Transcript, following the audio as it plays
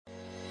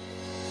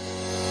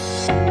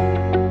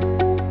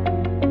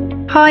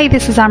Hi,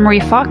 this is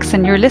Anne-Marie Fox,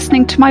 and you're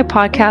listening to my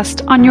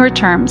podcast, On Your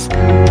Terms,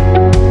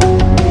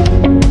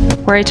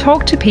 where I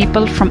talk to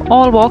people from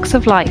all walks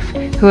of life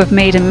who have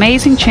made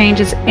amazing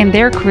changes in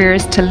their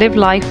careers to live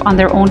life on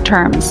their own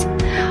terms.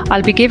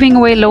 I'll be giving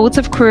away loads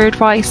of career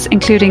advice,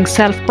 including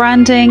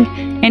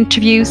self-branding,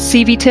 interviews,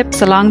 CV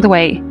tips along the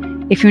way.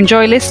 If you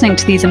enjoy listening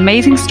to these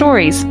amazing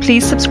stories,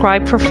 please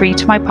subscribe for free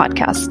to my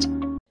podcast.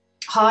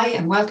 Hi,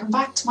 and welcome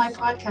back to my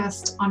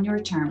podcast, On Your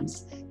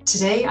Terms.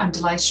 Today, I'm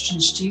delighted to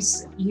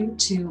introduce you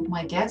to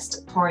my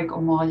guest, Pádraig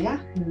Ó Máille,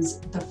 who's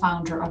the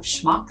founder of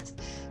Schmacht.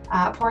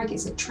 Pádraig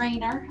is a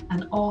trainer,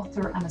 an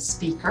author, and a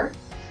speaker.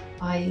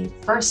 I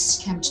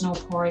first came to know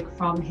Pádraig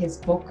from his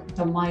book,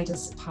 The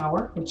Midas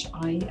Power, which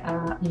I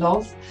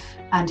love.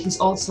 And he's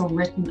also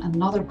written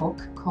another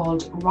book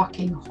called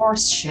Rocking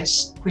Horse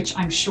Shit, which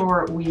I'm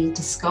sure we'll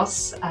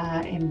discuss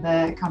in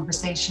the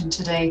conversation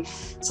today.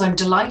 So I'm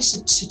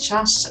delighted to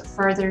chat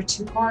further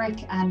to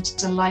Pádraig and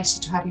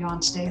delighted to have you on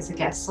today as a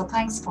guest. So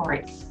thanks,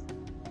 Pádraig.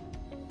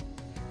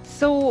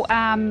 So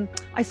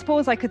I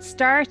suppose I could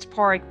start,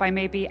 Pádraig, by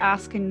maybe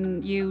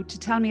asking you to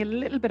tell me a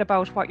little bit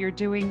about what you're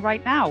doing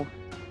right now.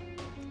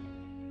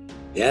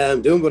 Yeah,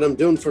 I'm doing what I'm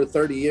doing for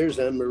 30 years,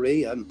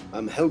 Anne-Marie.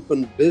 I'm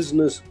helping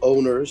business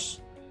owners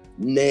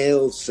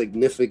nail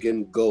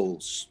significant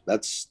goals.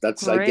 That's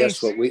I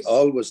guess what we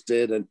always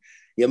did. And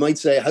you might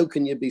say, how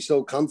can you be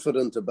so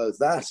confident about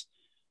that?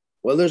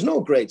 Well, there's no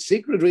great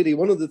secret, really.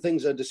 One of the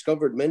things I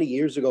discovered many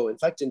years ago, in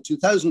fact, in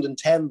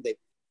 2010,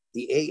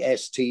 the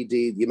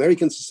ASTD, the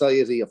American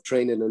Society of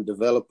Training and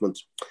Development,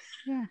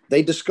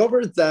 they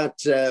discovered that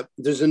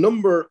there's a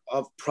number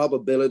of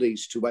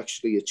probabilities to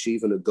actually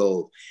achieving a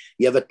goal.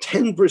 You have a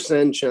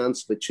 10%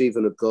 chance of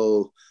achieving a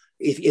goal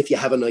if you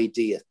have an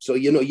idea. So,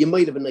 you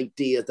might have an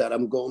idea that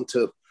I'm going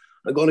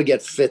to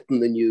get fit in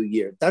the new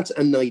year. That's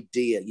an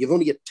idea. You've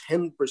only a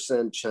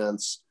 10%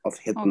 chance of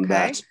hitting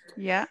that.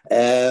 Yeah.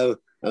 I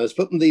was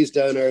putting these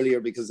down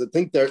earlier because I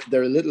think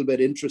they're a little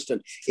bit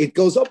interesting. It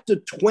goes up to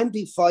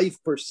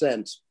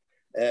 25%.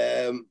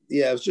 I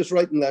was just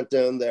writing that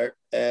down there.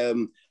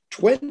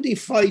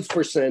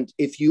 25%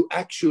 if you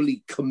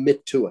actually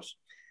commit to it.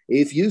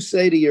 If you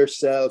say to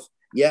yourself,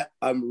 yeah,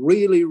 I'm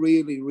really,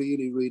 really,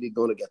 really, really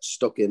going to get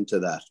stuck into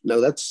that. Now,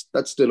 that's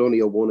still only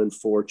a 1 in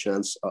 4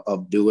 chance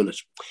of doing it.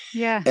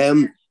 Yeah.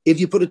 If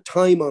you put a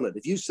time on it,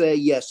 if you say,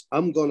 yes,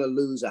 I'm going to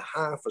lose a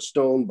half a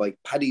stone by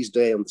Paddy's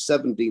Day on the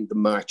 17th of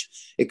March,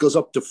 it goes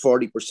up to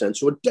 40%.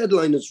 So a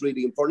deadline is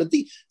really important.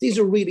 These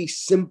are really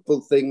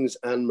simple things,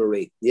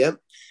 Anne-Marie. Yeah.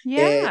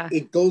 Yeah.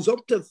 It goes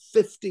up to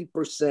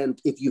 50%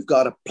 if you've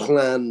got a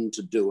plan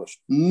to do it.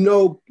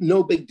 No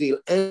big deal.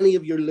 Any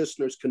of your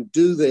listeners can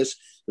do this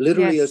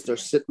literally as they're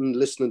sitting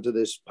listening to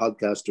this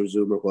podcast or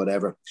Zoom or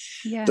whatever.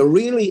 Yeah. The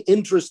really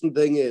interesting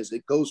thing is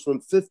it goes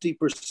from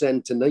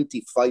 50% to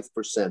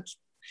 95%.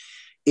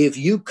 If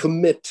you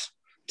commit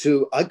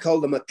to, I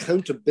call them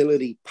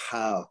accountability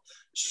pal,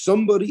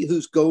 somebody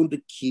who's going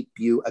to keep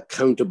you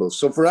accountable.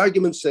 So for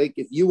argument's sake,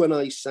 if you and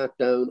I sat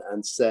down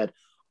and said,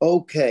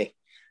 okay,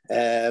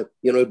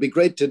 it'd be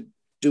great to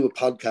do a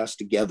podcast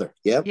together.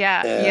 Yeah.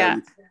 Yeah.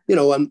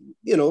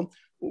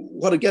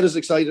 What I get us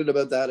excited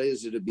about that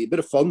is it'd be a bit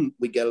of fun.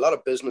 We get a lot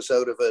of business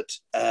out of it.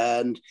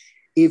 And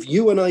if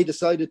you and I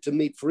decided to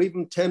meet for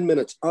even 10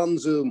 minutes on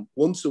Zoom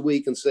once a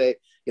week and say,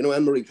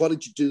 Anne-Marie, what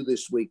did you do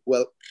this week?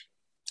 Well,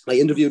 I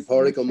interviewed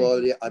Pádraig Ó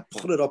Máille. I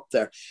put it up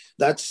there.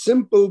 That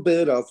simple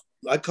bit of,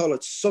 I call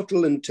it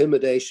subtle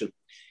intimidation.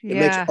 It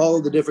makes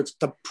all the difference.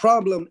 The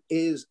problem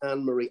is,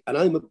 Anne-Marie, and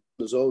I'm a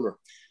business owner,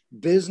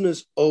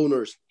 business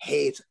owners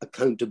hate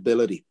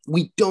accountability.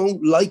 We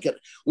don't like it.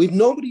 We've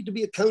nobody to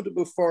be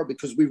accountable for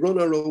because we run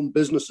our own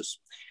businesses.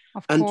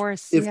 Of and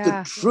course. If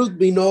the truth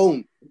be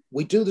known,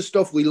 we do the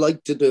stuff we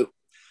like to do,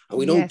 and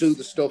we don't do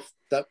the stuff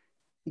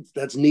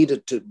that's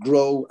needed to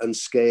grow and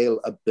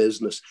scale a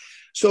business.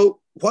 So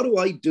what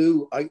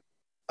do? I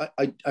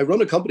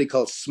run a company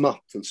called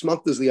Schmacht, and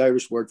Schmacht is the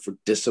Irish word for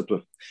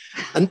discipline.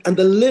 And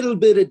the little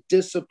bit of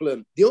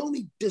discipline, the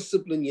only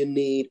discipline you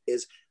need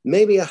is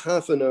maybe a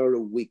half an hour a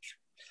week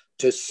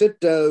to sit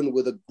down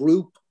with a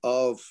group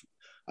of,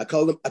 I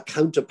call them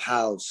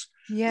accountapals.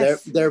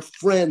 Yes. They're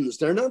friends.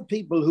 They're not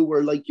people who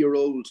are like your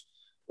old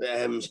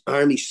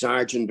army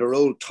sergeant or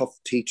old tough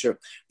teacher.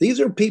 These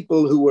are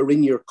people who are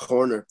in your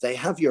corner. They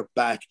have your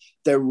back.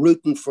 They're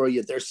rooting for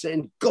you. They're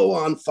saying, go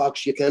on,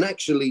 Fox, you can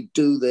actually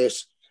do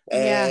this.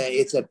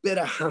 It's a bit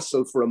of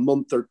hassle for a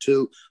month or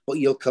two, but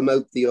you'll come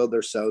out the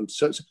other side.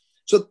 So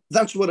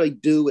that's what I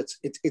do.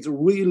 It's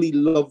really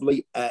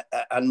lovely,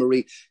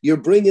 Anne-Marie. You're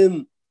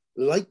bringing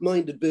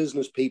like-minded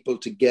business people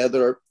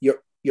together.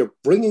 You're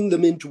bringing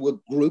them into a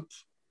group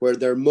where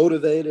they're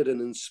motivated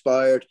and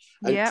inspired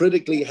and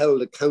critically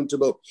held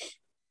accountable.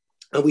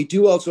 And we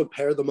do also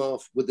pair them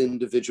off with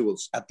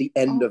individuals at the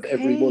end of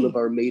every one of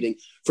our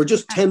meetings for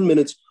just 10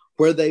 minutes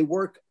where they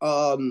work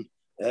on,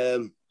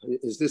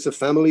 is this a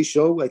family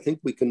show? I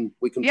think we can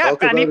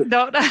talk about it.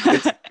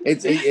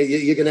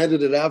 You can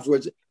edit it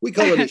afterwards. We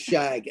call it a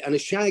SHAG. And a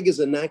SHAG is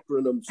an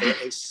acronym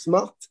for a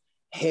smart,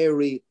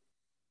 hairy,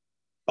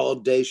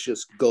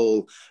 audacious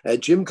goal.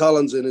 Jim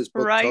Collins in his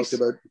book talked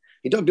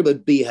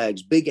about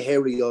BHAGs, big,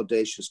 hairy,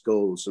 audacious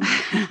goals.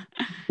 And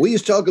we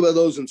used to talk about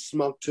those in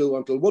Smock too,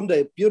 until one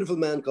day a beautiful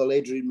man called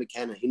Adrian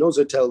McKenna, he knows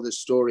I tell this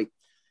story.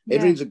 Yeah.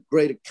 Adrian's a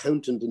great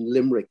accountant in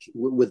Limerick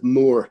with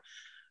Moore.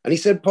 And he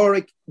said,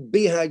 Pádraig,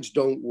 BHAGs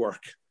don't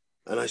work.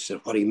 And I said,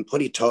 what are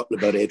you talking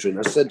about, Adrian?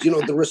 I said,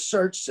 the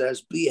research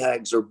says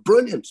BHAGs are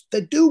brilliant.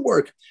 They do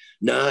work.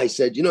 Nah, I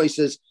said, he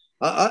says,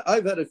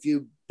 I've had a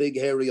few big,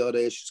 hairy,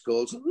 audacious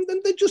goals, and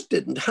they just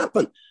didn't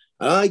happen.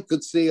 And I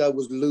could see I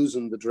was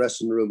losing the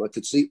dressing room. I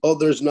could see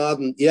others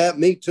nodding. Yeah,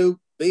 me too.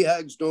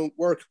 BHAGs don't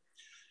work.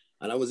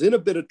 And I was in a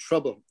bit of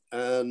trouble.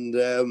 And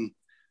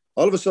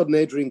all of a sudden,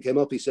 Adrian came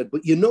up. He said,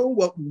 but you know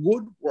what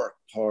would work,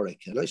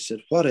 Pádraig? And I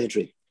said, what,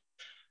 Adrian?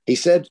 He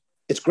said,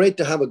 it's great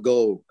to have a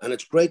goal, and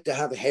it's great to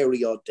have a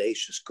hairy,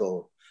 audacious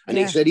goal. And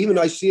he said, even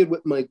I see it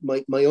with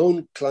my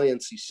own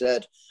clients, he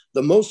said,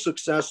 the most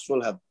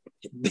successful have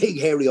big,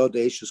 hairy,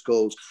 audacious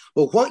goals.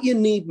 But what you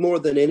need more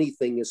than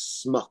anything is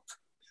smuck.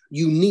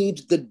 You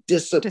need the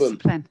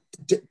discipline.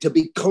 To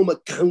become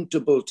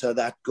accountable to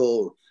that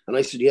goal. And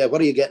I said, yeah,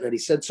 what are you getting at? He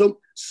said, so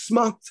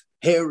smucked,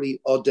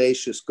 hairy,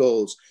 audacious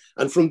goals.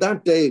 And from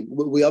that day,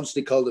 we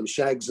obviously call them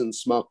shags and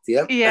smucked.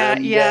 Yeah.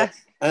 Yeah.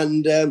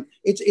 And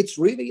it's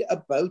really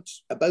about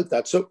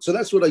that. So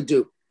that's what I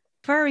do.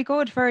 Very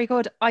good, very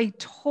good. I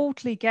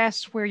totally get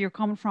where you're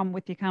coming from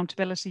with the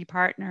accountability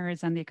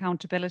partners and the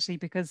accountability,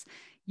 because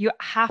you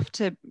have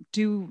to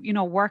do,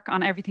 work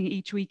on everything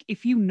each week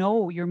if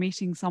you're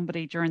meeting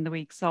somebody during the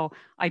week. So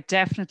I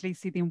definitely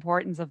see the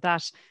importance of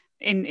that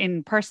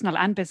in personal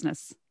and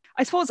business.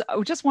 I suppose I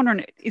was just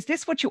wondering, is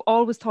this what you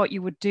always thought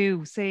you would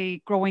do,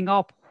 say, growing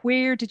up?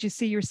 Where did you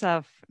see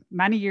yourself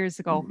many years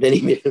ago? Many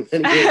years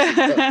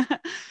ago.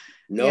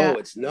 No,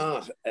 It's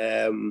not.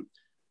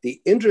 The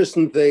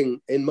interesting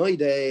thing, in my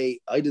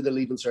day, I did the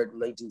Leaving Cert in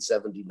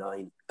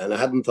 1979, and I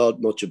hadn't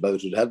thought much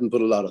about it. I hadn't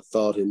put a lot of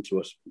thought into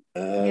it.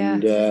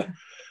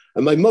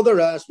 And my mother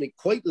asked me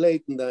quite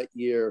late in that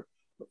year,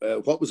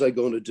 what was I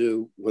going to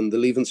do when the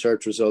Leaving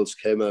Cert results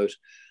came out?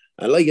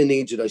 And like an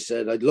idiot, I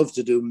said, I'd love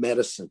to do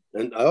medicine.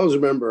 And I always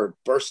remember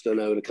bursting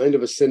out a kind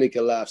of a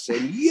cynical laugh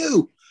saying,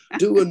 you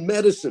doing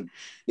medicine?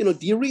 Do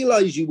you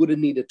realize you would have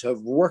needed to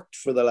have worked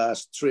for the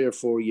last 3 or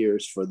 4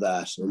 years for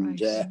that? And,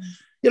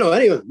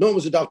 anyway, no one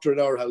was a doctor at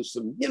our house.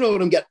 And you know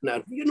what I'm getting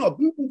at.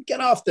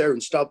 Get off there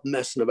and stop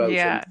messing about.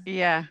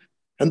 Yeah.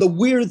 And the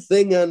weird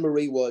thing,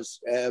 Anne-Marie,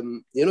 was, what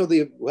do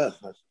they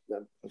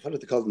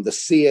call them? The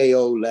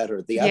CAO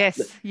letter. The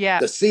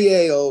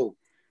CAO.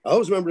 I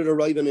always remember it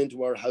arriving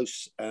into our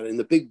house and in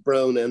the big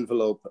brown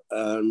envelope.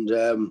 And,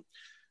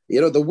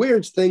 the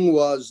weird thing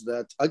was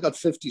that I got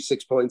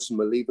 56 points in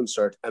my Leaving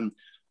Cert. And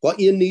what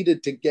you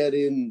needed to get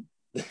in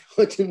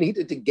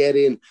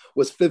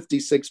was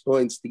 56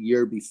 points the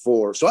year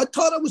before. So I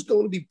thought I was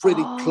going to be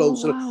pretty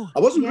close. Wow. I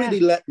wasn't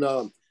really letting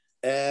on.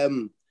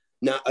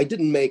 Now, I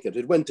didn't make it.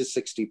 It went to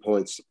 60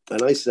 points.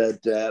 And I said,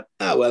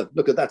 well,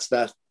 look, that's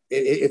that.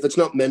 If it's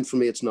not meant for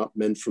me, it's not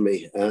meant for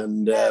me.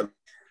 And,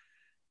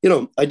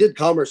 I did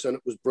commerce and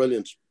it was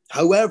brilliant.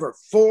 However,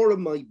 4 of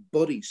my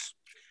buddies,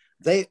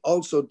 they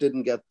also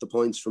didn't get the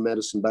points for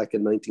medicine back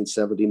in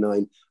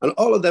 1979. And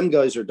all of them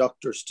guys are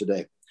doctors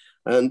today.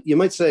 And you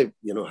might say,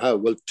 how?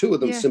 Well, 2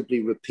 of them simply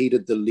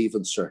repeated the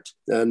Leaving Cert.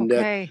 And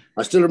I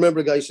still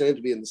remember a guy saying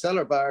to me in the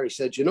cellar bar, he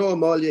said,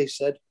 Amalia, he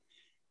said,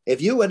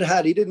 if you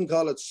had, he didn't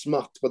call it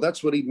smucked, but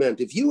that's what he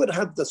meant. If you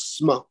had the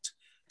smucked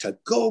to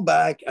go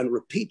back and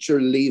repeat your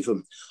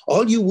leaving,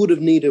 all you would have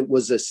needed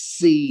was a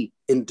C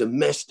in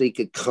domestic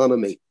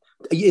economy.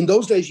 In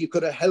those days, you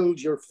could have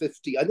held your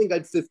 50. I think I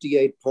had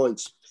 58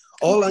 points.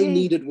 All I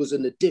needed was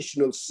an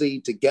additional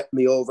C to get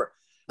me over.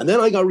 And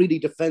then I got really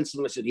defensive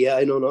and I said,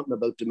 I know nothing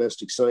about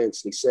domestic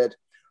science. And he said,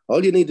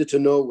 all you needed to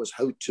know was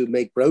how to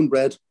make brown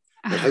bread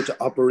and how to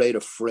operate a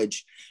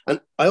fridge.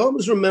 And I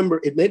always remember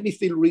it made me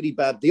feel really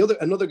bad.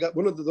 Another guy,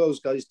 one of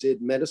those guys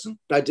did medicine.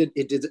 He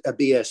did a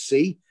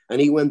BSc and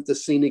he went the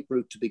scenic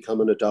route to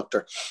becoming a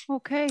doctor.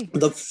 Okay.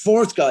 The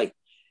 4th guy,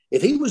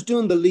 if he was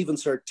doing the Leaving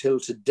Cert till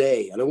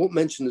today, and I won't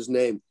mention his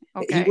name,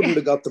 he wouldn't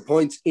have got the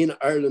points in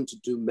Ireland to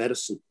do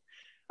medicine.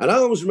 And I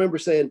always remember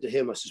saying to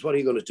him, I says, what are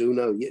you going to do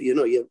now?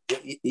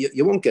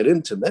 You won't get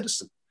into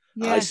medicine.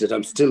 Yeah. I said,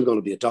 I'm still going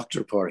to be a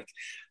doctor, Pádraig.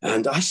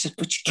 And I said,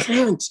 but you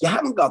can't. You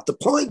haven't got the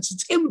points.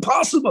 It's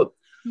impossible.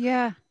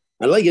 Yeah.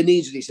 And like an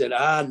idiot, he said,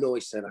 no,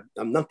 he said,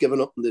 I'm not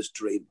giving up on this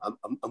dream.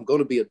 I'm going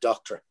to be a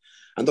doctor.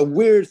 And the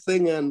weird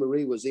thing,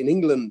 Anne-Marie, was in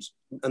England,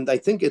 and I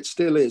think it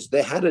still is,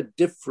 they had a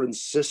different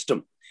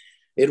system.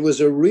 It was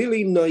a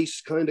really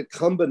nice kind of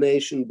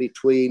combination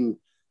between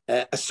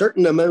a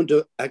certain amount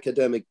of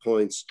academic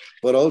points,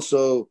 but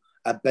also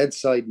a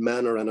bedside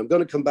manner. And I'm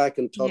going to come back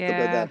and talk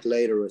about that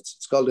later.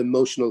 It's called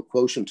emotional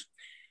quotient.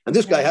 And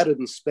this guy had it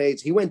in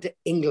spades. He went to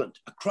England,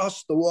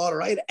 across the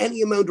water. I had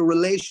any amount of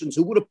relations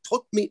who would have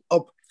put me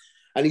up.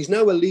 And he's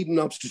now a leading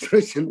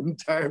obstetrician in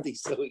Derby,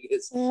 so he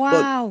is.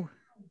 Wow.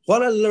 But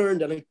what I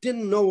learned, and I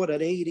didn't know it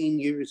at 18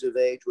 years of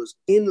age, was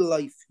in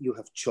life you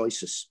have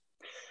choices.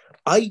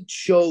 I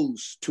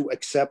chose to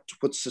accept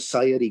what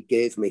society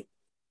gave me.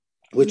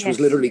 which was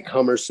literally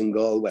commerce in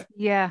Galway.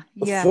 Yeah,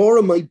 yeah. 4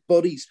 of my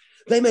buddies,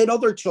 they made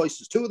other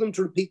choices. 2 of them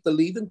to repeat the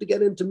leaving to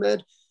get into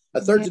med,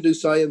 a third to do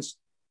science,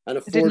 and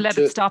a They didn't fourth let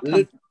to... it stop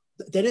them.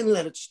 They didn't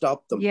let it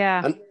stop them.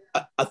 Yeah. And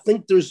I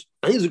think there's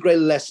a great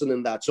lesson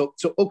in that. So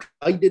okay,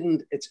 I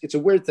didn't, it's a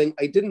weird thing.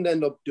 I didn't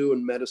end up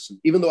doing medicine,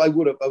 even though I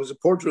would have. I was a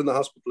porter in the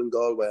hospital in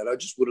Galway and I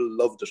just would have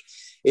loved it.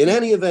 In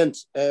any event,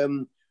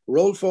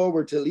 roll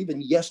forward till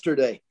even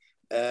yesterday.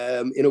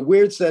 In a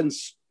weird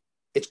sense,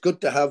 it's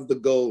good to have the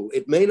goal.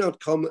 It may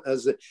not come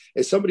as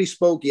somebody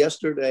spoke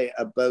yesterday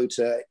about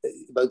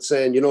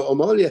saying,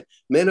 O'Malley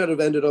may not have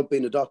ended up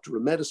being a doctor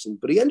of medicine,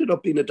 but he ended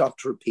up being a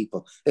doctor of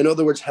people. In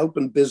other words,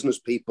 helping business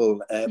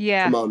people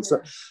come on.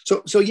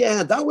 So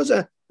yeah, that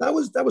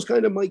was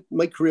kind of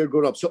my career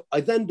growing up. So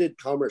I then did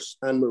commerce,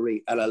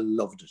 Anne-Marie, and I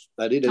loved it.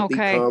 I did a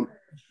BCom.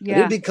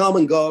 I did BCom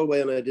in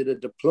Galway, and I did a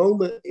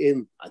diploma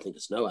in, I think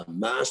it's now a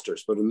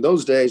master's, but in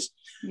those days,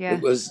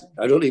 it was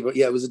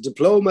a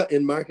diploma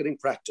in marketing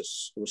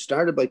practice. It was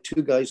started by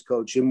 2 guys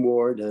called Jim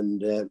Ward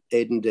and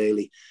Aidan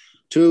Daly,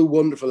 2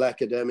 wonderful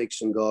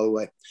academics in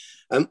Galway.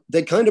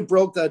 They kind of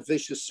broke that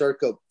vicious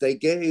circle. They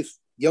gave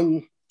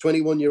young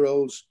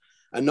 21-year-olds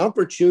an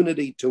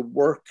opportunity to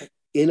work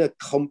in a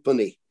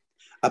company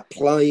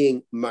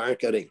applying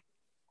marketing.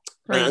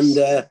 Right.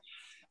 And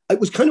it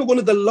was kind of one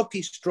of the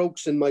lucky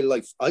strokes in my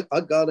life. I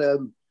got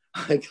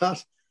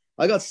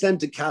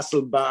sent to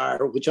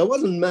Castlebar, which I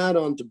wasn't mad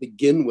on to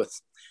begin with.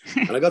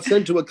 And I got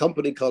sent to a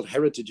company called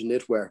Heritage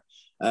Knitwear.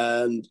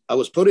 And I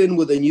was put in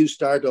with a new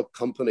startup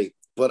company,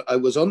 but I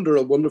was under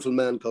a wonderful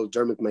man called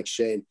Dermot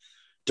McShane.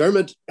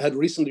 Dermot had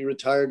recently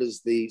retired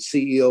as the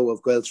CEO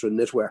of Gaeltra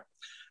Knitwear.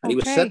 And he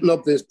was setting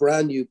up this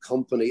brand new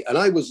company. And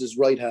I was his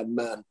right-hand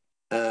man.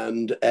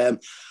 And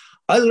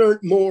I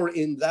learned more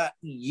in that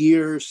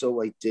year,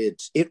 so I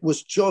did. It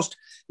was just,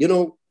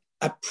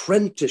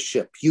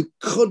 apprenticeship. You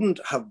couldn't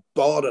have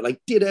bought it. I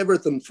did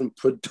everything from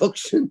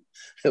production,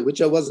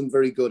 which I wasn't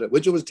very good at,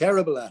 which I was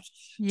terrible at,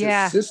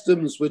 to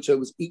systems, which I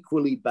was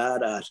equally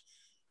bad at.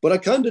 But I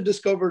kind of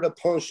discovered a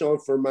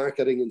penchant for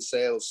marketing and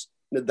sales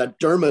that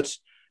Dermot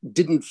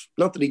didn't,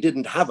 not that he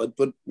didn't have it,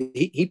 but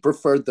he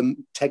preferred the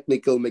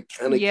technical,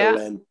 mechanical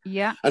end.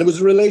 Yeah. And it was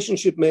a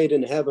relationship made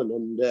in heaven.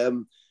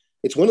 And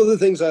it's one of the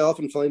things I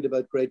often find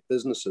about great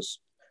businesses.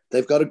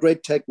 They've got a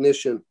great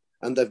technician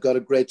and they've got a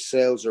great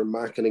sales or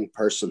marketing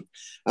person.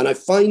 And I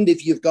find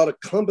if you've got a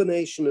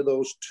combination of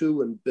those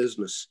 2 in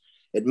business,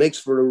 it makes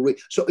for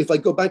so if I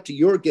go back to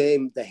your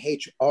game, the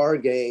HR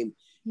game,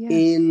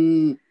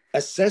 in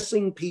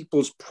assessing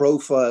people's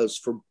profiles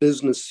for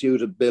business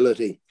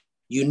suitability,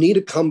 you need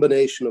a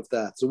combination of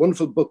that. It's a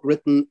wonderful book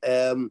written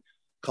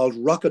called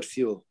Rocket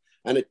Fuel.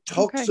 And it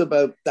talks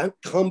about that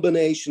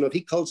combination of, he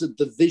calls it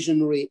the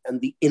visionary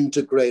and the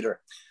integrator.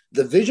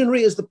 The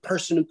visionary is the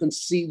person who can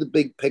see the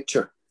big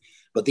picture,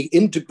 but the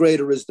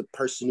integrator is the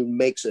person who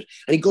makes it.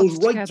 And he goes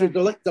right through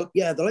the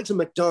likes of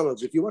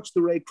McDonald's. If you watch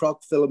the Ray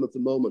Kroc film at the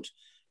moment,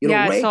 Ray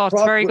Kroc,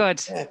 it's very good.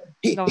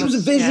 He was a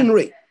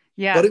visionary,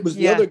 but it was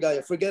the other guy.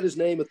 I forget his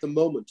name at the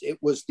moment. It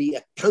was the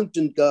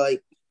accountant guy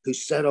who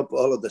set up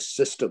all of the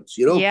systems,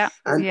 And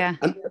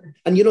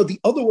the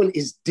other one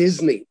is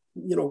Disney.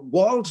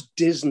 Walt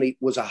Disney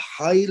was a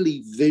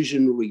highly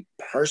visionary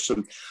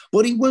person,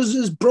 but he was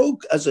as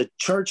broke as a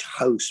church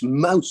house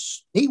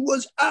mouse. He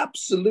was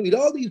absolutely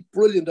all these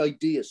brilliant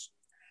ideas,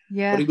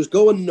 but he was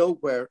going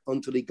nowhere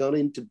until he got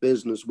into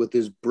business with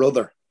his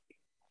brother.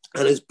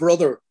 And his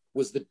brother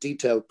was the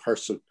detail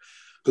person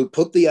who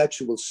put the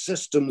actual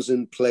systems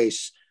in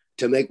place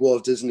to make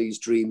Walt Disney's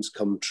dreams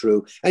come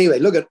true. Anyway,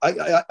 look,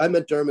 I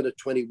met Dermot at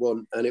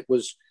 21, and it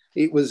was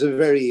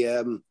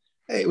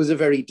a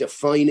very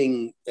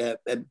defining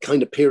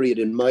kind of period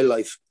in my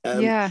life.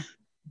 I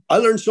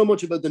learned so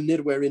much about the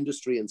knitwear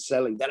industry and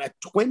selling that at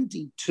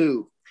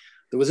 22,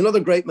 there was another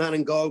great man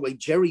in Galway,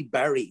 Jerry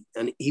Barry,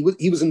 and he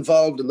was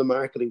involved in the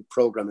marketing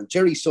program. And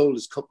Jerry sold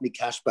his company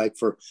Cashback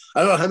for,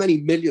 I don't know how many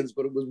millions,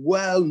 but it was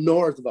well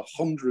north of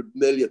 100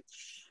 million.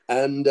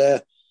 And,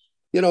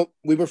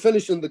 we were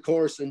finishing the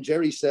course and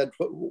Jerry said,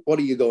 what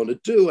are you going to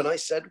do? And I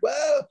said,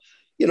 well,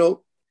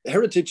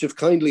 Heritage have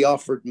kindly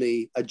offered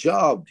me a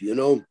job,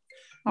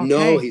 Okay.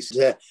 No, he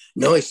said,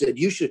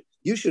 you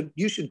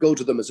should go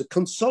to them as a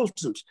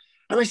consultant.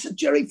 And I said,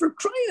 Jerry, for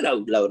crying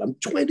out loud, I'm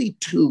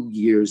 22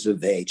 years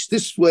of age.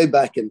 This way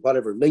back in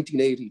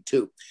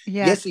 1982.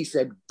 Yeah. Yes, he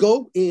said,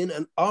 go in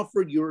and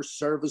offer your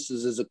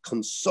services as a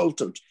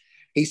consultant.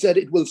 He said,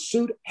 it will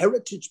suit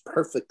Heritage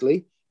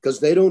perfectly because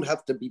they don't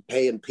have to be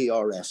paying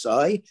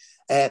PRSI.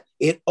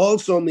 It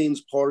also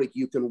means, Pádraig,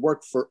 you can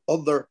work for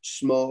other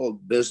small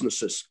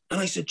businesses. And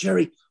I said,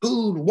 Jerry,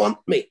 who'd want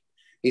me?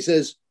 He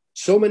says,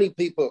 so many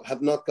people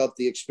have not got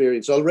the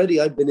experience. Already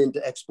I've been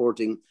into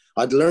exporting.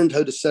 I'd learned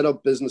how to set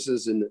up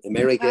businesses in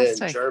America,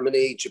 in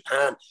Germany,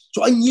 Japan.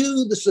 So I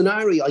knew the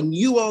scenario. I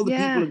knew all the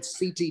people in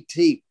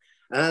CTT.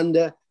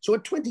 And so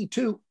at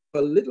 22,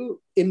 a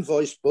little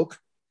invoice book,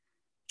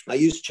 I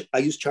used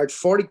to charge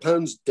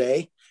 £40 a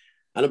day,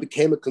 and I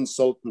became a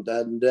consultant.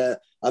 And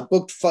I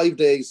booked 5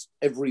 days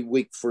every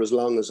week for as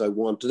long as I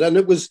wanted. And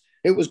it was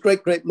it was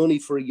great money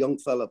for a young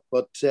fella.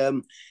 But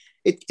so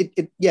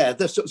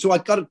I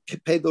got to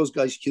pay those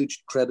guys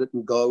huge credit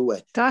in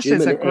Galway. That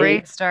Jim is a and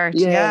great start.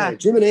 Yeah, Yeah.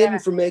 Jim and Aidan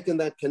for making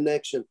that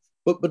connection.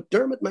 But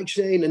Dermot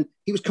McShane, and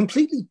he was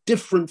completely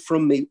different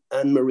from me,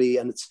 Anne-Marie,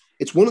 and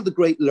it's one of the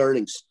great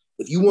learnings.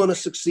 If you want to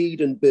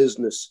succeed in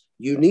business,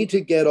 you need to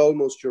get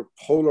almost your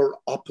polar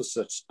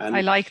opposites. And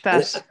I like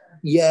that.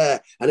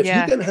 and if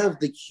you can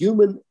have the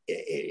human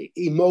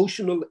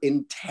emotional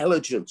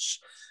intelligence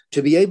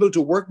to be able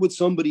to work with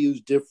somebody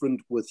who's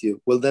different with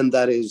you, well, then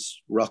that is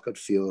rocket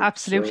fuel.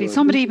 Absolutely. So,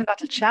 Somebody even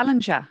that'll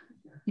challenge you.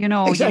 You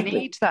know, exactly. You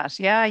need that.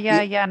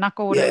 Yeah. Not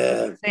go with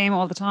the same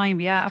all the time.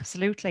 Yeah,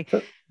 absolutely.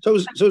 So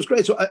it was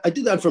great. So I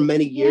did that for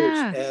many years.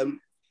 Yeah.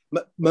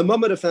 My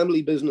mum had a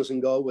family business in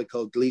Galway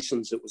called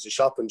Gleason's. It was a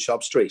shop in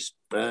Shop Street.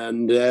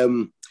 And,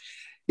 the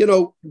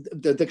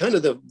kind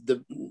of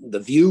the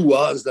view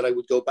was that I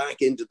would go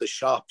back into the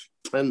shop.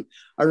 And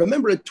I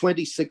remember at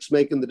 26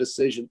 making the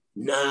decision,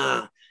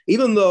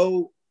 even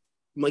though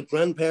my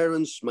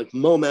grandparents, my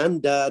mum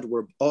and dad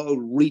were all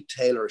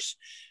retailers,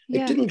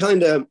 it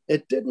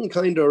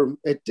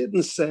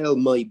didn't sail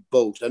my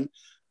boat. And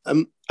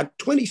at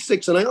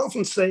 26, and I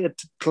often say it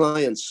to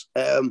clients,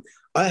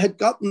 I had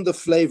gotten the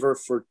flavor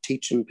for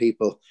teaching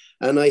people,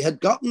 and I had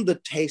gotten the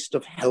taste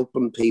of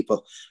helping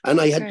people,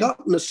 and I had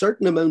gotten a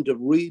certain amount of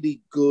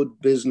really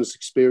good business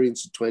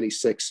experience at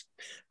 26.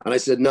 And I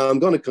said, no, I'm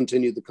going to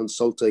continue the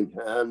consulting.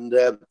 And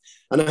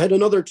I had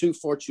another two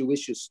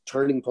fortuitous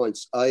turning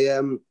points. I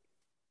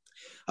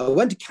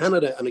went to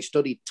Canada and I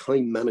studied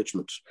time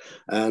management,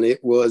 and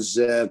it was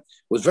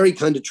very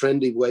kind of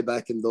trendy way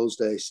back in those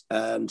days.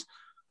 And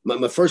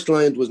my first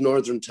client was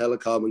Northern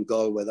Telecom in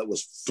Galway that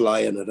was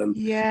flying it. And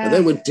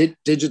then when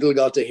Digital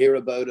got to hear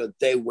about it,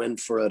 they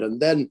went for it.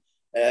 And then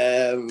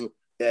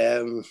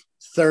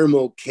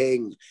Thermo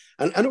King.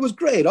 And it was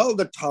great. All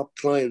the top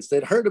clients,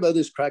 they'd heard about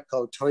this crack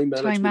called time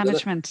management. Time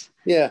management.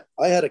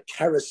 I had a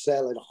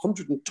carousel at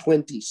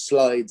 120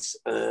 slides,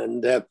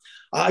 and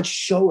I'd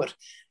show it.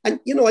 And,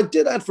 I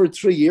did that for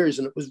 3 years,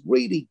 and it was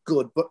really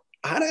good. But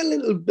I had a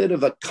little bit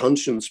of a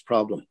conscience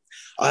problem.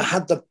 I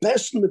had the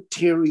best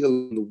material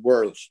in the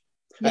world.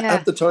 Yeah.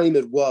 At the time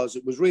it was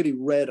really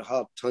red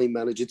hot time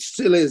management. It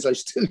still is. I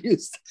still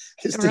use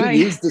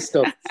the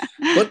stuff.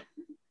 But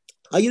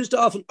I used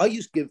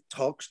to give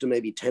talks to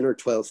maybe 10 or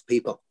 12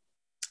 people.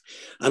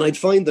 And I'd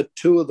find that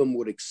two of them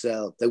would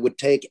excel. They would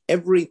take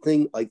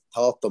everything I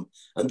taught them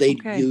and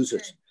they'd use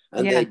it.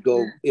 And they'd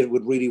go, it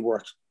would really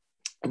work.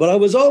 But I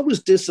was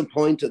always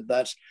disappointed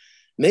that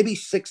maybe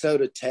 6 out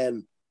of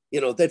 10,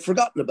 they'd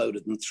forgotten about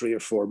it in 3 or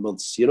 4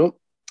 months,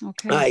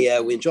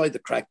 Okay. We enjoyed the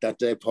crack that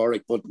day,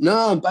 Pádraig, but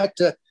now I'm back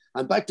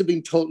to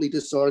being totally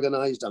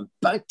disorganized. I'm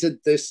back to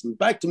this and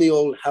back to my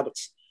old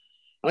habits.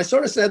 And I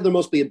sort of said there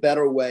must be a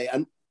better way.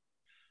 And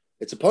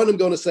it's a point I'm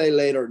going to say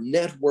later.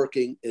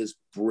 Networking is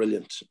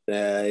brilliant.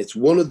 It's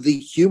one of the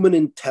human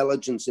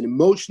intelligence and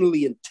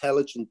emotionally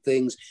intelligent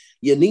things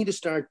you need to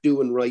start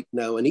doing right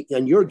now. And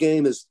your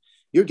game is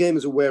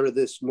aware of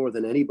this more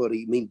than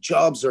anybody. I mean,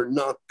 jobs are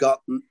not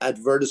gotten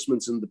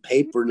advertisements in the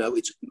paper now.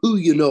 It's who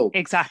you know.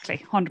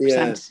 Exactly.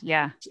 100%.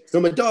 Yeah.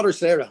 So my daughter,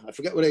 Sarah, I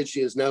forget what age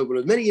she is now, but it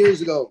was many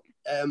years ago.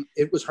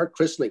 It was her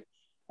christening.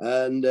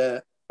 And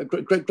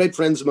great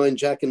friends of mine,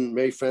 Jack and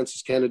Mary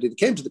Frances Kennedy, they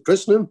came to the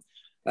christening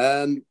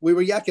and we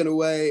were yakking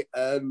away.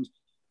 And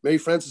Mary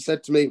Frances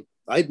said to me,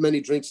 I had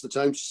many drinks at the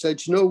time. She said,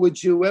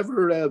 would you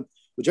ever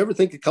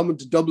think of coming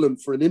to Dublin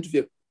for an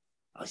interview?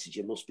 I said,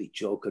 you must be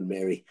joking,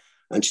 Mary.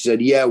 And she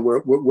said, yeah,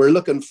 we're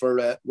looking for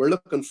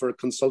a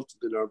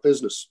consultant in our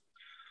business.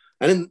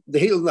 And in the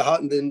heel of the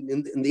hot, and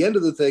in the end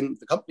of the thing,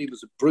 the company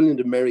was a brilliant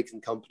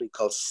American company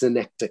called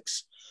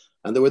Synectics.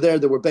 And they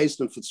were based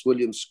in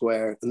Fitzwilliam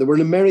Square, and they were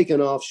an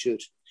American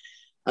offshoot.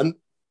 And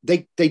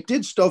they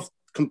did stuff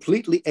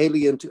completely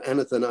alien to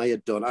anything I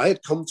had done. I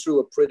had come through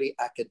a pretty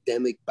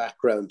academic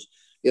background.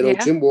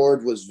 Jim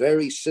Ward was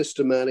very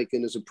systematic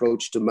in his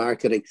approach to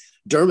marketing.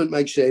 Dermot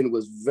McShane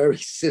was very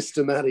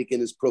systematic in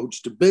his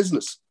approach to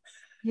business.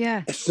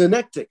 Yeah.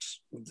 Synectics,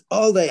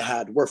 all they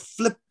had were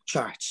flip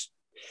charts.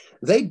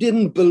 They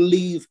didn't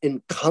believe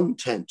in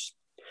content.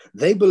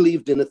 They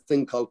believed in a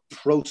thing called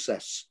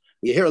process.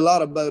 You hear a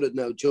lot about it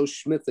now. Joe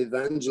Schmidt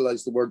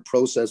evangelized the word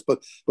process,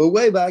 but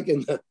way back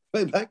in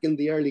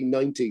the early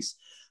 90s,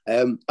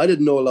 I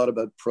didn't know a lot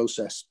about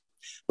process.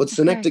 But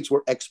Synectics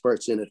were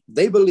experts in it.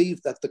 They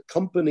believed that the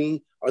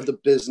company or the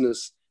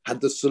business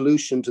had the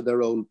solution to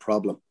their own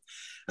problem.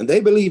 And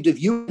they believed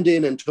if you went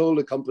in and told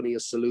a company a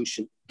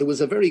solution, there was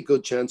a very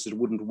good chance it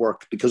wouldn't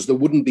work because there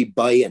wouldn't be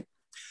buy-in.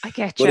 I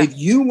get you. But if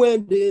you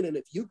went in and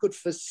if you could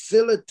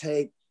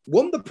facilitate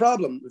the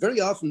problem, very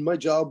often my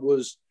job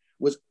was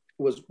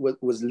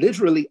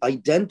literally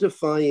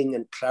identifying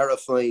and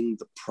clarifying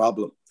the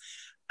problem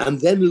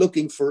and then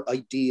looking for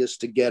ideas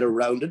to get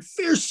around it.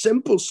 Very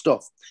simple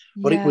stuff,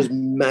 but it was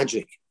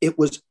magic. It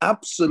was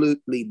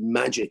absolutely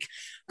magic.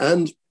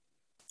 And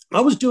I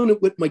was doing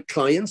it with my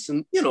clients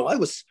and,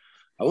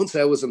 I won't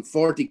say I was on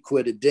 40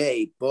 quid a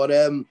day, but,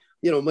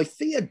 my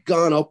fee had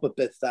gone up a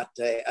bit that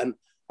day. And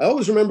I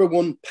always remember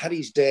one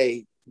Paddy's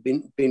Day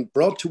been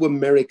brought to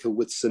America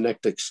with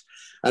Synectics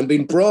and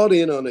been brought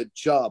in on a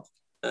job.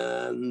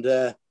 And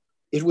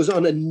it was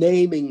on a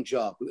naming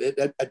job,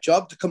 a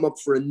job to come up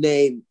for a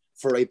name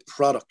for a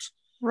product.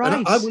 Right.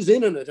 And I was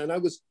in on it,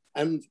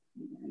 and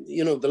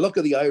you know, the luck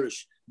of the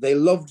Irish, they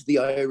loved the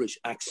Irish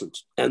accent,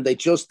 and they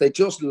just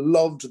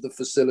loved the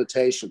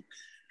facilitation.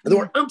 And they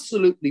were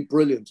absolutely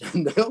brilliant.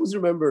 And I always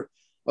remember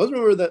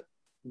that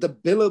the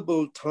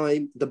billable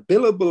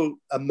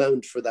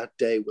amount for that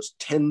day was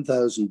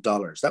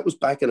 $10,000. That was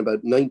back in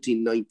about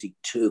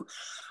 1992.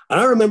 And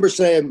I remember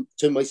saying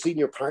to my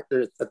senior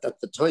partner at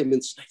the time, I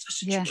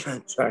said, you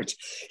can't charge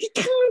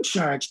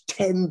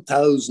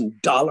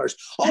 $10,000.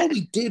 All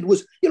we did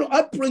was, you know,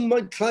 I'd bring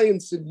my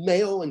clients in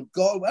Mayo and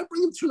Galway, I'd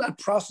bring them through that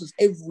process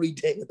every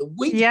day of the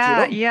week.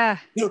 Yeah,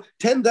 you know,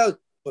 10,000.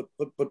 But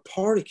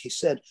Pádraig, he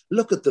said,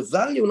 look at the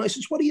value. And I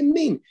said, what do you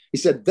mean? He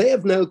said, they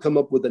have now come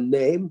up with a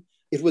name.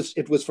 It was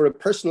for a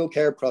personal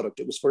care product.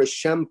 It was for a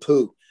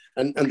shampoo.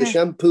 And the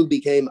shampoo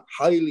became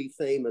highly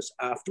famous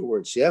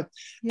afterwards. Yeah.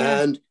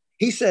 And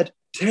he said,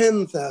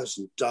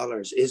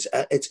 $10,000 is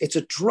it's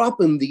a drop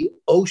in the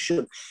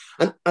ocean.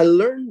 And I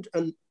learned,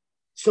 and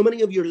so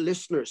many of your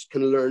listeners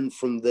can learn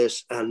from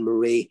this,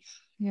 Anne-Marie.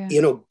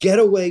 You know, get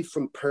away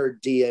from per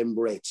diem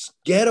rates,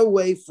 get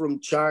away from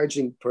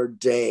charging per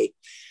day,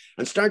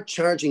 and start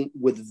charging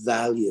with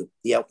value.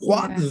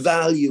 What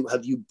value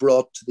have you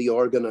brought to the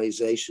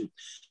organization?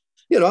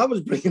 You know, I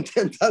was bringing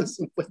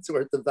 10,000 quid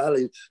worth of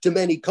value to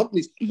many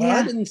companies, but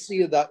I didn't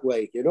see it that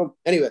way, you know.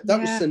 Anyway, that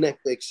was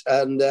Synectics.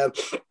 And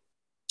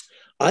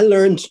I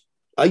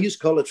used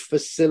to call it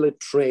facility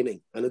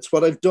training, and it's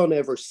what I've done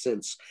ever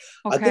since.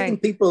 I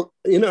think people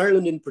in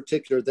Ireland in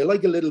particular, they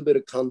like a little bit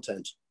of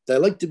content. They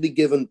like to be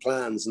given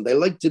plans, and they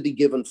like to be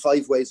given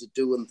 5 ways of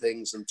doing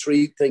things and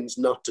 3 things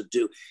not to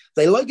do.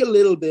 They like a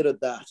little bit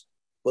of that,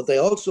 but they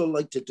also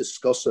like to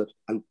discuss it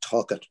and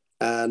talk it.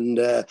 And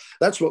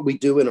that's what we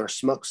do in our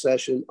SMUC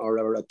session or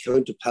our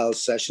Account to Pal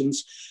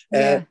sessions.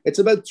 It's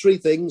about 3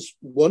 things.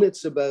 One,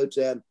 it's about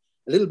a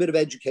little bit of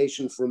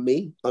education from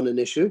me on an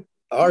issue.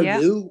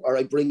 Or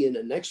I bring in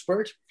an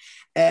expert.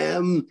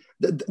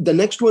 The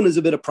next one is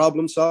a bit of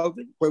problem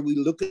solving, where we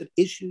look at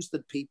issues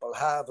that people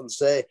have and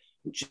say,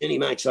 Ginny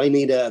Max, I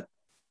need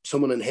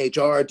someone in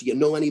HR. Do you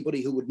know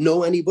anybody who would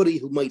know anybody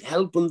who might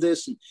help on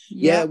this? And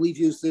we've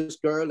used this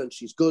girl, and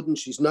she's good and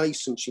she's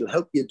nice and she'll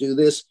help you do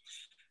this.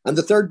 And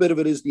the third bit of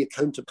it is the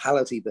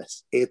accountability bit.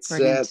 It's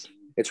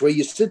where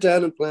you sit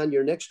down and plan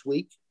your next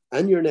week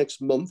and your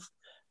next month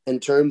in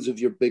terms of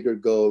your bigger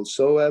goals.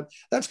 So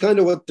that's kind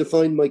of what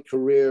defined my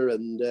career.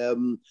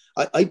 And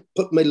I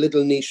put my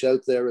little niche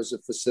out there as a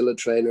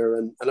facilitator,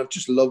 and I've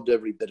just loved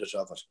every bit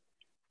of it.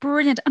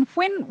 Brilliant. And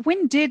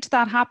when did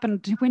that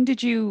happen? When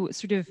did you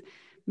sort of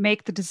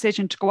make the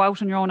decision to go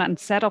out on your own and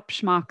set up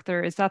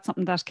SMUC? Is that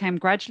something that came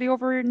gradually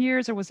over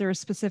years, or was there a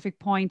specific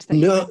point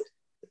that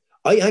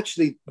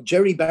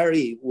Jerry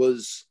Barry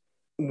was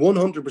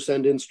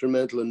 100%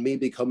 instrumental in me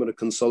becoming a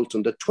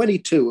consultant at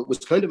 22. It was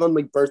kind of on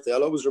my birthday.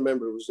 I'll always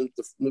remember it was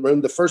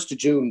around the 1st of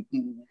June,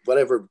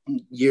 whatever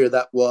year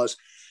that was.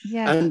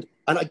 And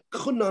I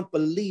could not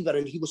believe it.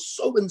 And he was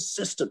so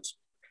insistent.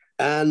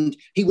 And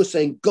he was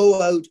saying,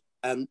 go out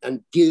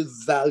and give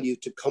value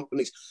to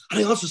companies. And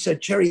I also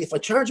said, Jerry, if I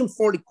charge them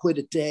 40 quid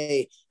a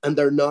day and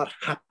they're not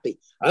happy,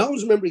 I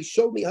always remember he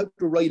showed me how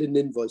to write an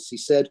invoice. He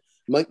said,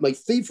 my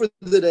fee for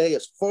the day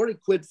is 40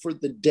 quid for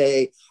the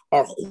day,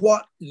 or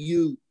what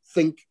you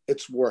think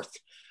it's worth.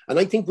 And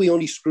I think we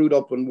only screwed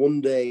up on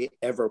one day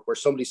ever where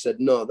somebody said,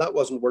 no, that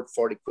wasn't worth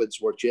 40 quid's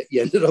worth.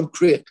 You ended up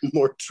creating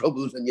more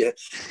trouble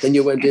than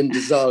you went in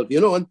dissolve, you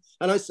know. And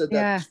I said,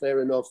 that's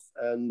fair enough.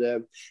 And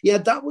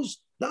that was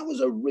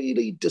a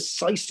really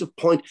decisive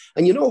point.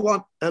 And you know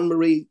what,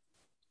 Anne-Marie,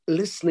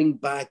 listening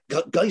back,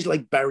 guys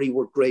like Barry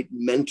were great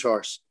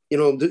mentors. You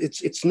know,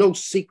 it's no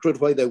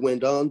secret why they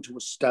went on to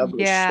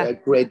establish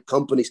great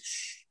companies.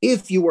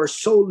 If you are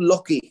so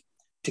lucky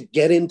to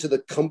get into the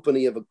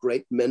company of a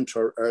great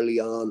mentor early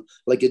on,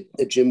 like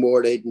a Jim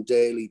Ward, Aidan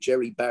Daly,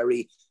 Jerry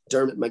Barry,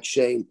 Dermot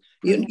McShane,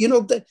 you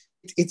know that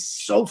it's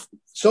so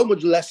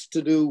much less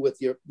to do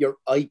with your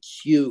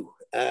IQ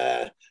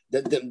than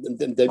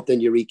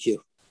your EQ.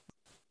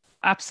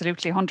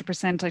 Absolutely,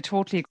 100%. I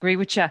totally agree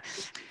with you.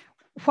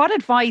 What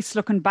advice,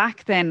 looking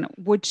back then,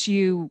 would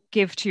you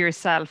give to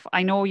yourself?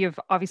 I know you've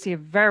obviously a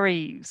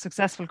very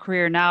successful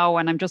career now,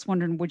 and I'm just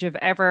wondering, would you have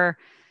ever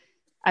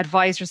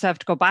advised yourself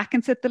to go back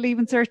and sit the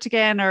Leaving Cert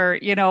again? Or,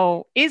 you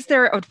know, is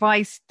there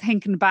advice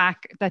thinking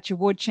back that you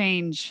would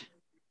change?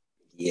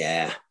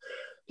 Yeah.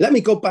 Let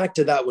me go back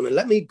to that one. And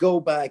let me go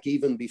back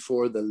even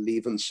before the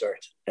Leaving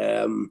Cert.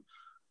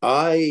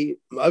 I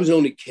was the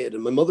only kid,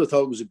 and my mother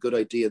thought it was a good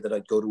idea that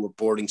I'd go to a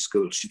boarding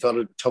school. She thought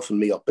it'd toughen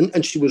me up,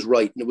 and she was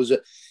right. And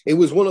it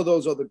was one of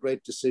those other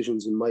great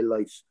decisions in my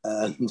life.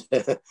 And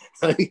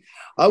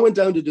I went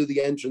down to do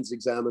the entrance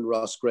exam in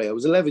Rossgrey. I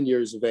was 11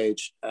 years of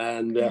age,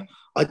 and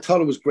I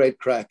thought it was great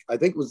crack. I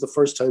think it was the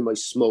first time I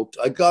smoked.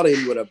 I got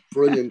in with a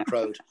brilliant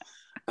crowd,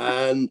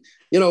 and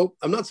you know,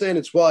 I'm not saying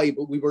it's why,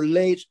 but we were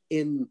late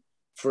in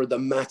for the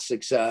maths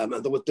exam,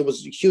 and there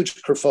was a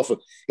huge kerfuffle.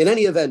 In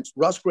any event,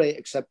 Roscrea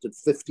accepted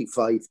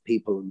 55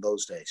 people in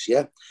those days,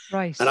 yeah?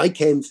 Right. And I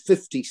came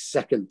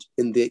 52nd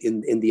in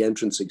the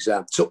entrance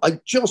exam. So I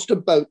just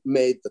about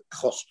made the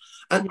cut.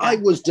 And I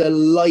was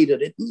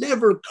delighted. It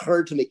never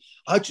occurred to me.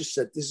 I just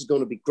said, this is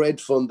going to be great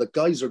fun. The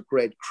guys are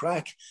great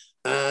crack.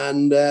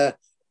 And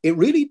it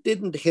really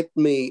didn't hit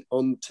me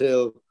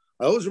until,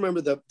 I always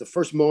remember the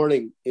first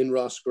morning in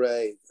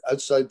Roscrea,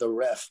 outside the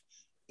ref,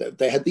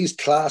 they had these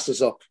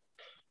classes up.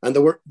 And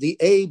there were the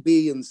A,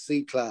 B, and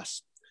C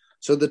class.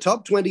 So the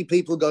top 20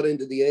 people got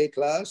into the A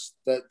class,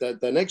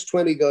 the next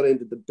 20 got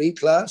into the B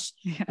class,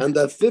 and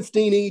the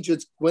 15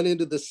 Egypts went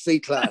into the C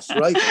class,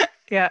 right?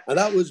 Yeah. And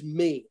that was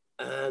me.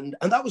 And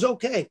that was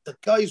okay. The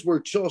guys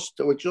were just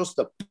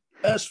the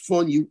best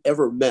fun you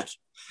ever met.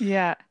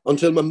 Yeah.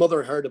 Until my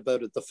mother heard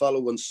about it the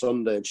following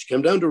Sunday. And she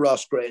came down to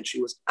Roscrea and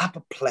she was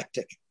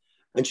apoplectic.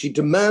 And she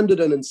demanded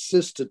and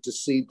insisted to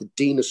see the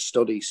Dean of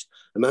Studies,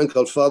 a man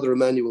called Father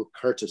Emmanuel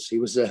Curtis. He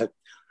was a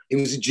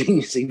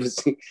genius. He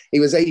used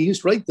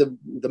to write the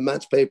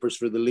maths papers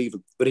for the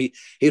Leaving, but he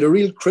had a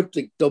real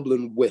cryptic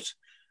Dublin wit.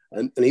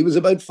 And he was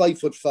about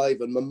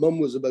 5'5", and my mum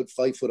was about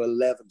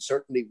 5'11",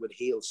 certainly with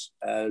heels,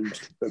 and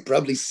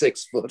probably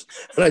 6 foot.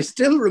 And I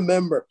still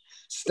remember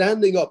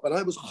standing up, and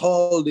I was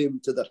hauled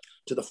into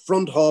the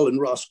front hall in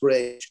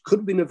Roscrea. It could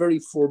have been a very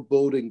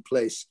foreboding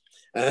place.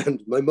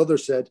 And my mother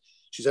said,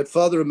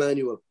 Father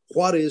Emmanuel,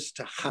 what is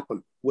to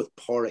happen with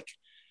Porrick?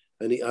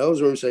 And I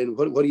always remember saying,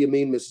 what do you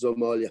mean, Mrs.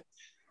 O'Malley?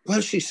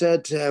 Well, she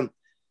said,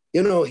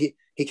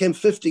 he came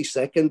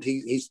 52nd.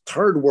 He's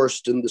third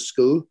worst in the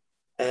school.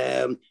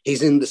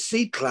 He's in the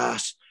C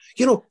class.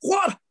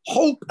 What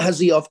hope has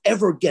he of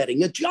ever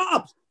getting a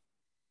job?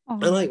 Oh,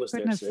 and I was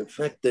there saying,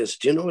 "Fact this,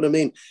 do you know what I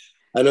mean?"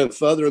 And then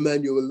Father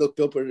Emmanuel looked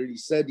up at her and he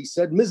said,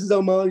 Mrs.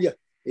 O'Malley,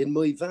 in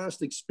my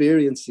vast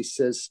experience, he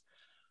says,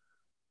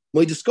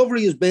 my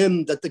discovery has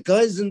been that the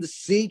guys in the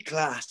C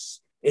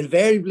class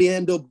invariably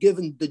end up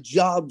giving the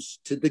jobs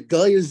to the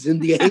guys in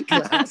the A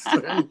class.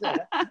 And,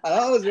 I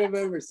always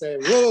remember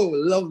saying, whoa,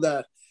 love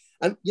that.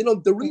 And,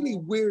 the really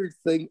weird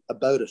thing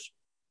about it,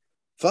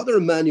 Father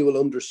Emmanuel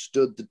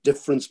understood the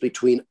difference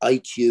between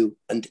IQ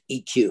and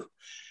EQ.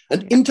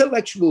 An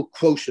intellectual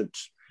quotient,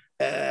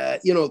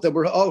 they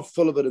were all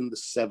full of it in the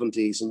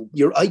 70s, and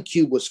your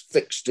IQ was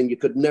fixed and you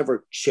could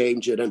never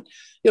change it. And,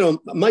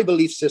 my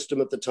belief system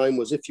at the time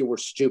was if you were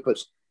stupid,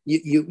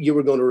 you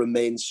were going to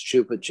remain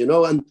stupid,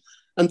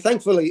 And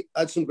thankfully,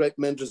 I had some great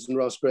mentors in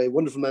Roscrea, a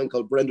wonderful man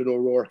called Brendan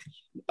O'Rourke.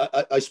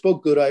 I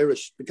spoke good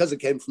Irish because I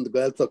came from the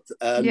Gaeltacht,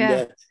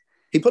 and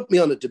he put me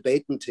on a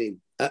debating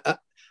team.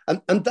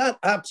 And that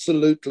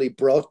absolutely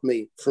brought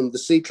me from the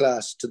C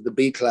class to the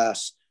B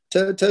class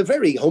to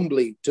very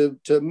humbly to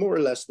more or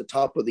less the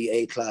top of the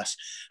A class.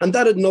 And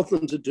that had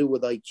nothing to do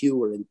with IQ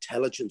or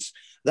intelligence.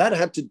 That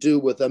had to do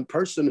with a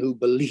person who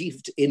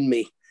believed in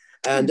me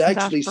and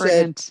actually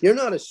said, you're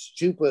not as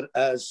stupid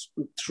as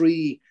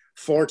 3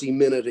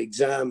 40-minute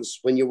exams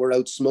when you were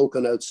out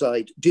smoking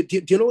outside. Do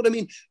you know what I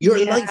mean?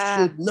 Your life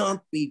should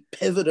not be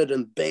pivoted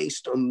and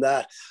based on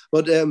that.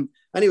 But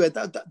anyway,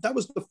 that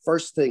was the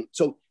first thing.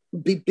 So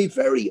be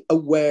very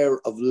aware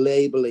of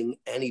labeling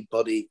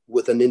anybody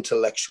with an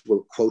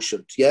intellectual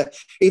quotient. Yeah,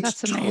 it's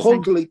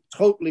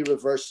totally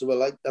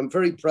reversible. I'm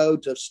very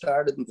proud to have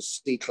started in the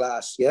C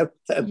class. Yeah.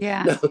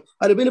 Now,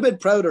 I'd have been a bit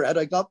prouder had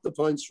I got the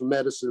points from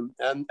medicine.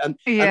 And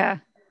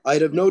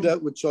I'd have no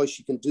doubt with choice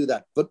you can do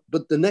that. But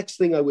the next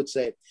thing I would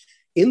say,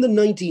 in the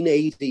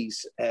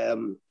 1980s,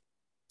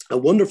 a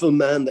wonderful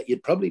man that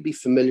you'd probably be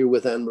familiar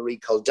with, Anne-Marie,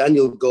 called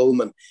Daniel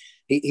Goleman,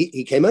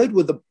 he came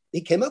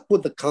up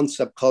with the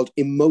concept called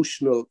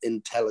emotional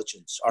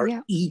intelligence, or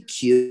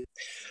EQ.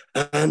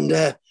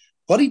 And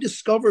what he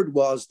discovered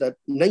was that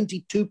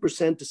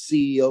 92% of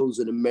CEOs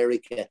in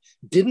America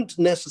didn't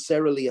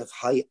necessarily have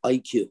high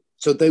IQ.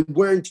 So they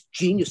weren't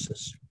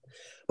geniuses.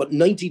 But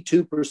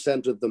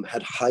 92% of them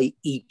had high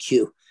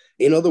EQ.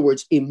 In other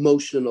words,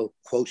 emotional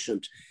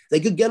quotient. They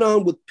could get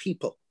on with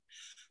people.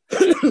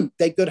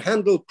 They could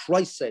handle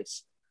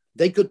crises.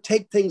 They could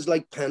take things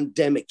like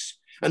pandemics,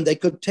 and they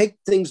could take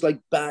things like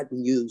bad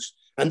news,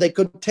 and they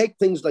could take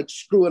things like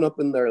screwing up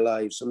in their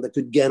lives, and they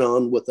could get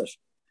on with it.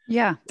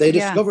 Yeah. They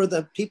discovered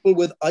that people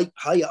with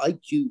high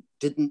IQ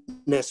didn't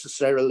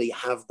necessarily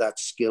have that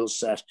skill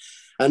set.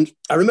 And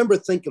I remember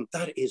thinking,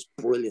 that is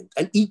brilliant.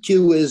 And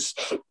EQ is...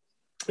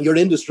 your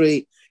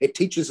industry, it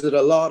teaches it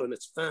a lot, and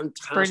it's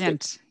fantastic.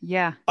 Brilliant,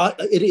 yeah.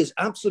 It is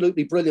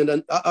absolutely brilliant,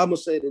 and I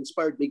must say it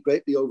inspired me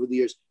greatly over the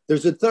years.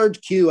 There's a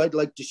third Q I'd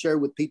like to share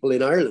with people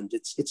in Ireland.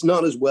 It's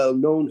not as well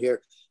known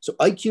here. So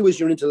IQ is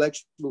your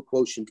intellectual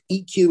quotient,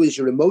 EQ is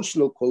your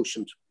emotional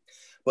quotient,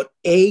 but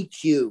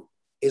AQ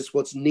is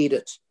what's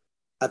needed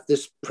at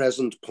this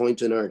present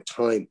point in our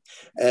time.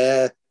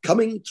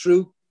 Coming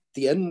through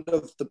the end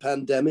of the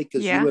pandemic,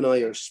 as you and I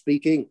are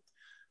speaking,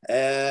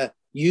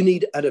 you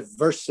need an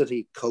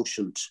adversity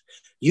quotient.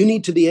 You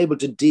need to be able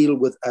to deal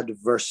with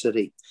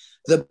adversity.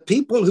 The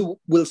people who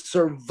will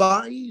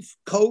survive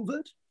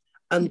COVID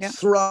and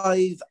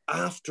thrive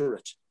after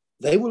it,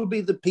 they will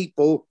be the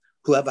people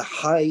who have a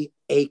high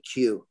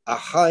AQ, a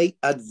high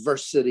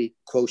adversity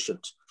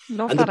quotient.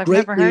 Love And that. the I've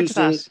great never heard news of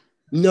that. is,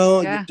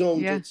 no, you Yeah,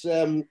 don't. yeah. It's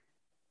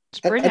It's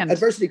brilliant.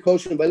 adversity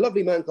quotient by a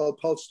lovely man called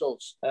Paul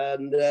Stokes.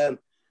 And,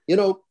 you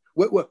know,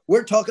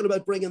 we're talking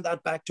about bringing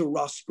that back to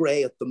Ross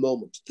Gray at the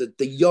moment,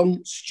 the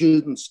young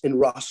students in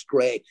Ross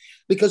Gray,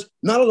 because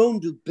not alone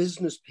do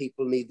business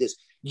people need this,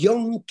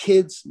 young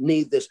kids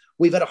need this.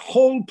 We've had a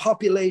whole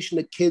population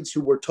of kids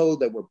who were told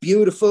they were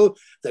beautiful,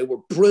 they were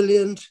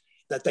brilliant,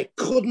 that they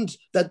couldn't,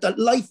 that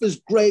life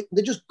is great.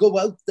 They just go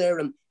out there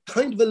and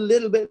kind of a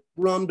little bit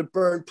Rhonda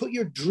Byrne, put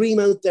your dream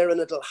out there and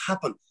it'll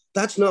happen.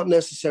 That's not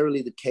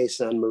necessarily the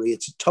case, Anne-Marie.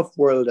 It's a tough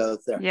world out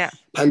there. Yeah.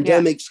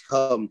 Pandemics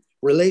come,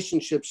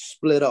 relationships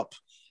split up,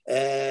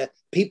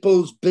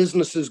 people's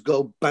businesses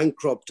go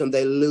bankrupt and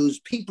they lose.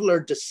 People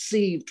are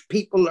deceived.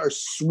 People are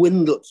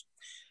swindled.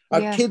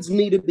 Our kids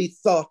need to be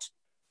taught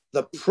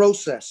the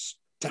process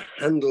to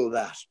handle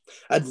that.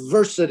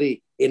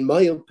 Adversity, in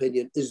my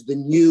opinion, is the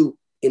new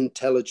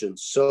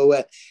intelligence. So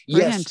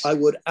yes, I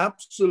would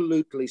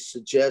absolutely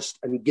suggest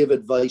and give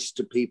advice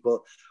to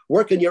people: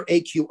 work on your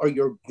AQ or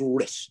your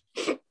grit.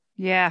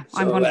 Yeah, so,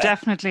 I'm going to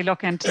definitely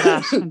look into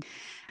that.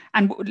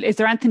 And is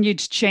there anything you'd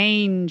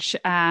change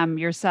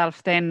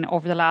yourself then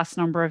over the last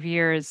number of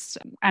years?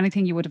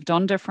 Anything you would have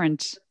done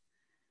different?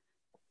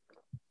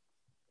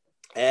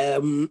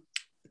 You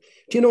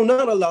know,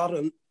 not a lot.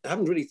 And I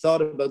haven't really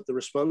thought about the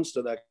response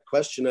to that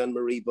question,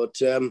 Anne-Marie,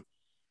 but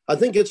I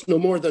think it's no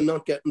more than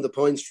not getting the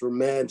points for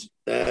med.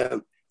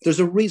 There's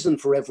a reason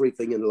for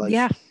everything in life.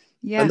 Yeah,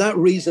 yeah. And that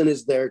reason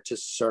is there to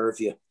serve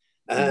you.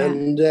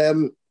 And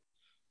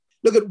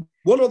look, at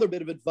one other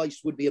bit of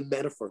advice would be a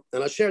metaphor.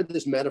 And I'll share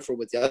this metaphor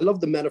with you. I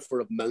love the metaphor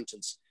of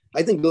mountains.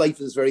 I think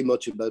life is very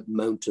much about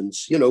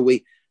mountains. You know,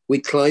 we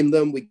climb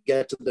them, we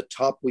get to the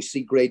top, we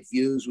see great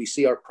views, we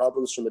see our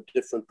problems from a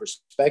different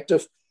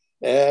perspective.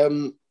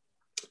 But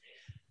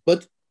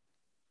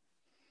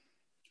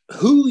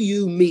who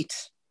you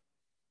meet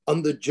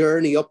on the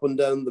journey up and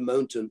down the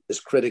mountain is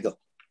critical.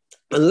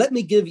 And let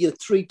me give you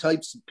 3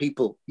 types of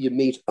people you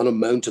meet on a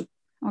mountain.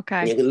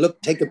 Okay. You can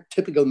take a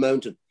typical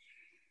mountain.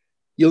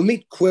 You'll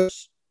meet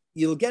quitters.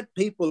 You'll get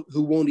people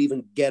who won't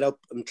even get up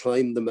and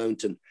climb the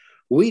mountain.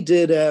 We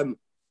did a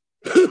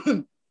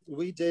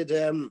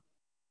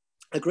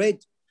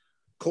great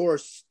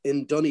course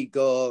in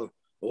Donegal,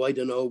 I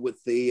don't know, with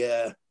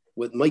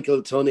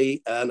Michael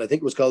Tunney, and I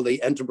think it was called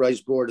the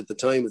Enterprise Board at the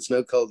time. It's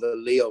now called the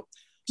Leo,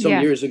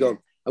 some years ago.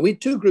 And we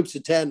had 2 groups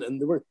of 10, and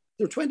there were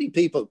 20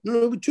 people.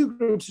 No, we had 2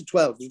 groups of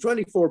 12. There were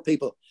 24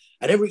 people.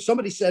 And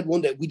somebody said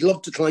one day, we'd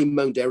love to climb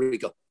Mount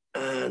Errigal.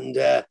 And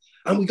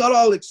we got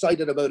all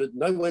excited about it.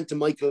 And I went to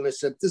Michael and I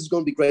said, this is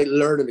going to be a great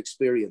learning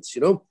experience,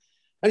 you know?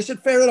 And he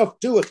said, fair enough,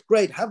 do it.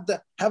 Great. Have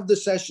the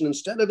session.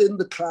 Instead of in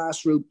the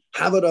classroom,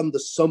 have it on the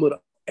summit of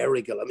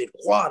Errigal. I mean,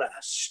 what a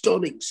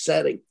stunning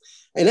setting.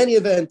 In any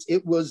event,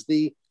 it was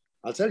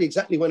I'll tell you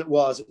exactly when it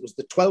was. It was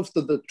the 12th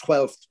of the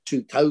 12th,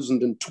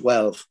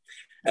 2012.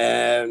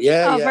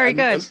 Very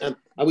good.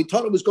 And we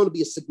thought it was going to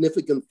be a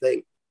significant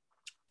thing.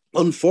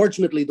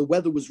 Unfortunately, the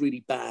weather was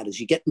really bad. As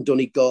you get in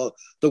Donegal,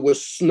 there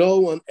was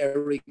snow on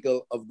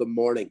Errigal of the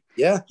morning.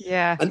 Yeah.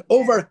 And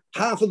over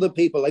half of the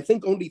people, I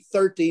think only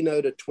 13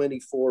 out of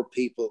 24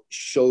 people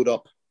showed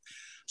up.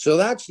 So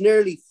that's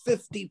nearly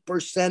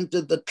 50%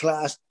 of the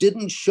class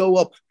didn't show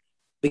up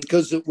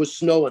because it was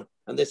snowing.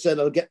 And they said,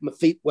 I'll get my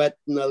feet wet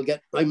and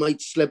I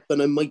might slip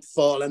and I might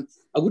fall. And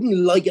I wouldn't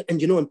like it.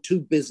 And, you know, I'm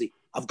too busy.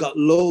 I've got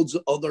loads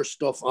of other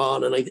stuff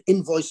on and I've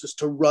invoices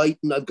to write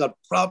and I've got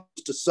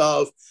problems to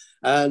solve.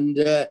 And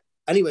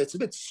anyway, it's a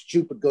bit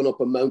stupid going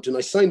up a mountain.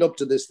 I signed up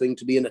to this thing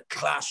to be in a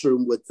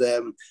classroom with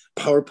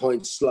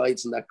PowerPoint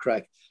slides and that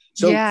crack.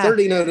 So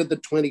 13 out of the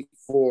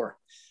 24.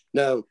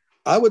 Now,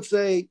 I would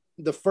say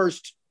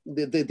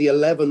the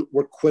 11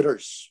 were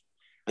quitters.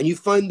 And you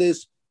find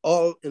this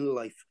all in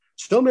life.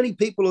 So many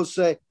people will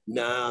say,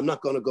 nah, I'm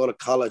not going to go to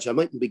college. I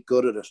mightn't be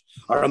good at it.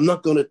 Or I'm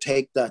not going to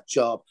take that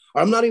job.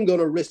 Or I'm not even going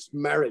to risk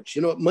marriage.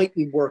 You know, it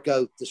mightn't work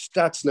out. The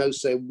stats now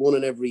say 1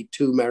 in every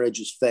 2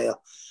 marriages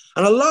fail.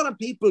 And a lot of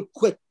people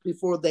quit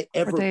before they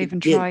ever even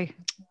try.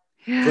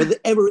 Before they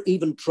ever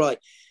even try.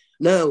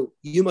 Now,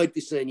 you might be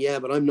saying, yeah,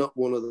 but I'm not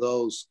one of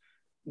those.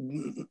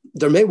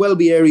 There may well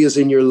be areas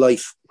in your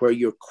life where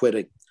you're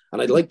quitting.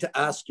 And I'd like to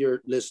ask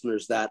your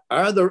listeners that.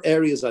 Are there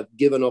areas I've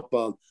given up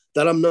on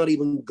that I'm not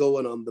even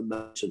going on the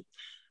mountain?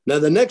 Now,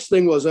 the next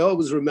thing was, I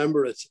always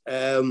remember it.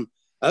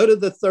 Out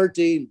of the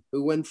 13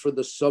 who went for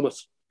the summit,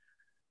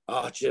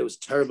 it was a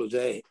terrible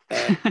day.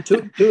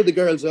 Two of the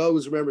girls, I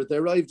always remember, they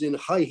arrived in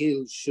high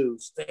heel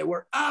shoes. They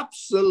were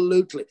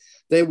absolutely,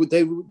 they would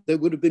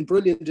have been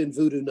brilliant in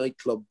Voodoo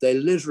nightclub. They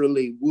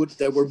literally would.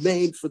 They were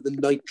made for the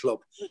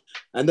nightclub.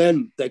 And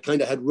then they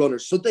kind of had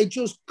runners. So they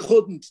just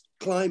couldn't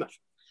climb it.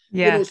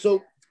 Yeah. You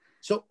know,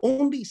 so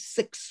only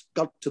 6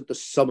 got to the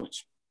summit.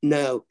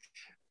 Now,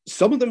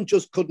 some of them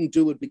just couldn't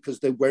do it because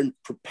they weren't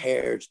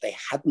prepared. They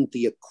hadn't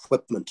the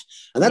equipment.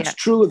 And that's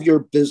true of your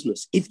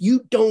business. If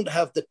you don't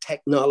have the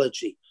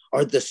technology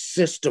or the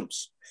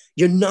systems,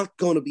 you're not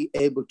going to be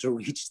able to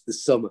reach the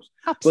summit.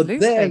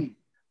 Absolutely.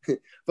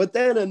 but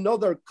then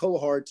another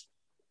cohort.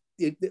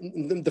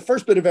 The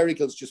first bit of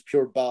Erica is just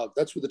pure bog.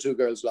 That's where the two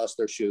girls lost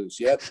their shoes.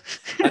 Yeah.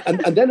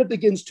 And then it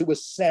begins to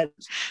ascend.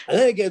 And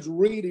then it gets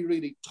really,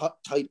 really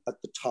tight at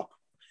the top.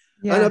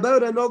 Yeah. And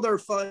about another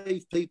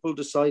 5 people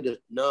decided,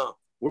 no,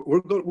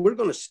 we're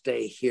going to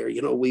stay here.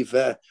 You know, we've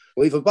a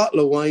bottle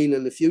of wine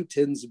and a few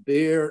tins of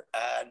beer,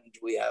 and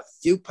we have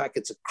a few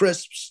packets of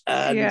crisps.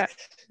 And,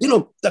 you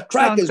know, the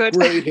crack is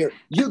great here.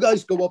 You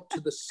guys go up to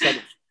the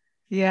summit.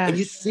 Yeah. And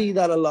you see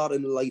that a lot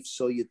in life.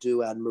 So you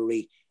do,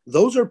 Anne-Marie.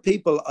 Those are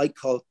people I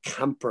call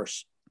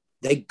campers.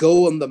 They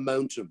go on the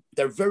mountain.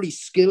 They're very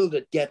skilled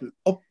at getting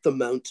up the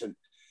mountain,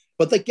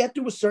 but they get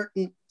to a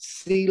certain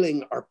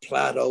ceiling or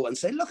plateau and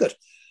say, look,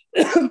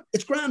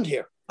 it's grand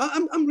here.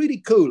 I'm really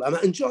cool. I'm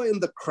enjoying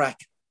the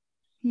crack.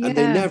 Yeah. And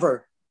they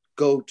never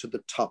go to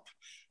the top.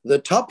 The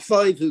top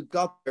 5 who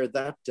got there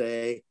that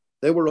day,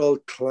 they were all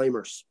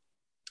climbers.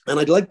 And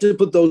I'd like to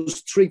put those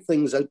 3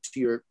 things out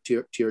to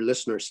your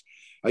listeners.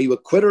 Are you a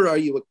quitter? Are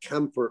you a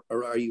camper?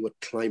 Or are you a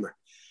climber?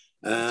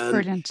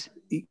 Brilliant.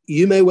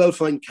 You may well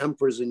find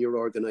campers in your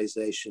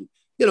organization.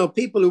 You know,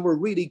 people who were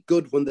really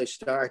good when they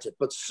started,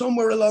 but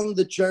somewhere along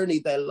the journey,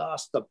 they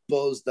lost the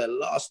buzz, they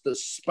lost the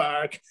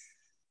spark.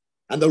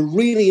 And the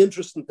really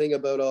interesting thing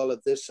about all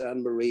of this,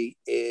 Anne-Marie,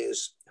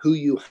 is who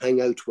you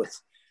hang out with.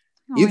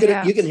 You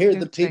can hear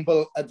the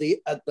people at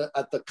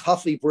the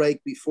coffee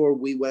break before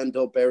we went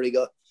up,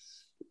 Erica.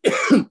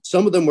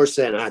 Some of them were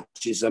saying,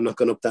 geez, I'm not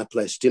going up that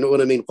place. Do you know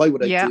what I mean? Why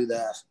would I do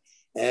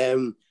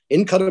that?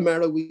 In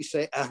Connemara, we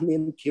say,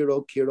 Ahnin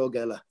Kiro Kiro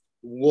Gela.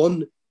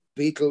 One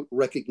beetle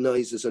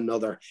recognizes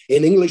another.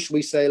 In English,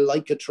 we say,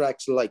 like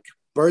attracts like.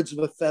 Birds of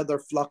a feather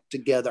flock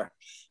together.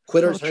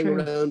 Quitters hang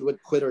around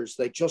with quitters.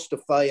 They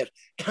justify it.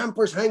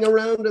 Campers hang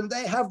around and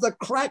they have the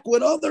crack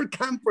with other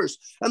campers.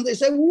 And they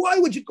say, why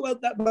would you go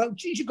out that mountain?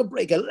 Geez, you could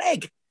break a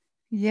leg.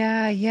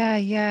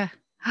 Yeah.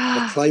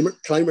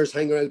 Climbers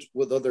hang out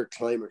with other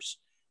climbers.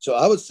 So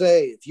I would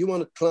say, if you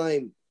want to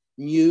climb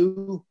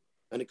new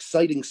and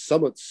exciting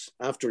summits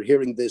after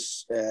hearing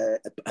this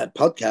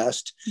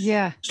podcast,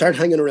 start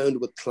hanging around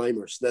with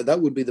climbers.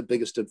 That would be the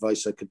biggest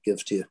advice I could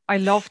give to you. I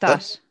love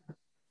that.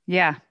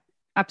 Yeah,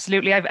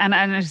 absolutely. And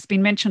it's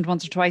been mentioned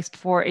once or twice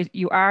before.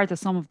 You are the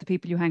sum of the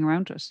people you hang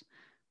around with,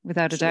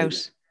 without absolutely.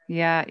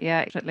 A doubt.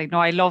 Yeah. No,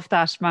 I love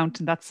that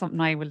mountain. That's something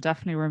I will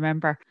definitely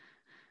remember.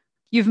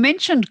 You've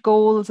mentioned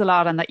goals a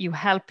lot and that you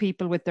help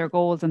people with their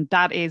goals, and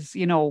that is,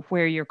 you know,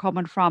 where you're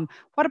coming from.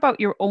 What about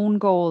your own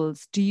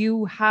goals? Do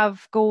you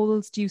have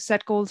goals? Do you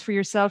set goals for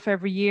yourself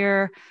every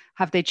year?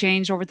 Have they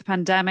changed over the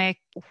pandemic?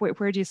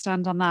 Where do you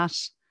stand on that?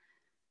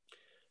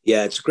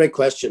 Yeah, it's a great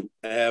question.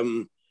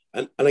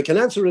 And I can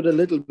answer it a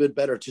little bit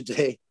better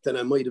today than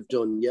I might have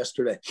done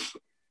yesterday.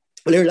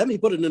 Well, here, let me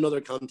put it in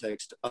another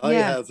context. I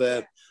have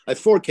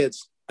 4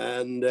 kids,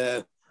 and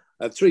I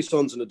have 3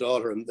 sons and a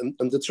daughter, and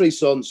the 3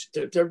 sons,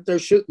 they're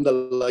shooting the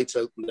lights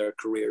out in their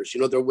careers.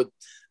 You know, they're with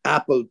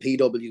Apple,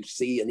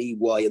 PwC, and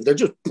EY, and they're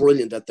just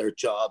brilliant at their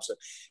jobs. And,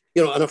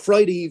 you know, on a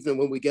Friday evening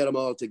when we get them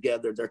all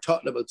together, they're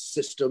talking about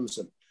systems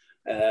and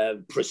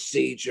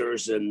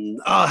procedures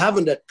and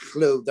haven't a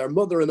clue. Their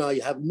mother and I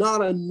have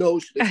not a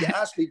notion. If you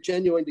ask me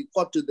genuinely,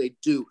 what do they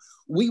do?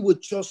 We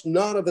would just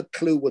not have a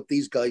clue what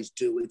these guys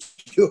do. It's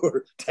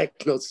pure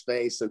techno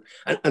space and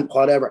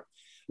whatever.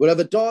 We have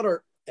a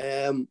daughter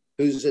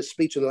who's a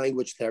speech and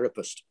language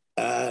therapist.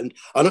 And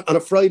on a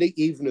Friday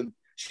evening,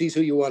 she's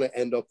who you want to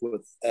end up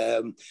with.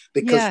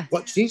 Because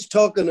what she's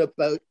talking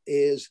about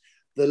is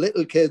the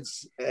little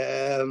kids,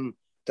 the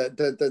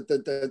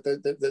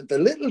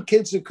little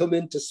kids who come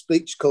into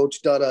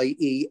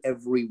speechcoach.ie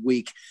every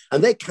week,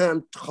 and they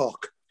can't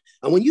talk.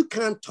 And when you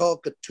can't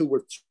talk at 2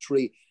 or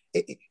 3,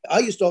 I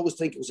used to always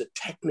think it was a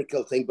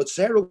technical thing, but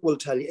Sarah will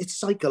tell you it's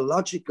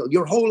psychological.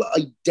 Your whole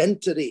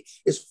identity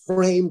is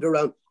framed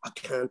around, I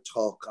can't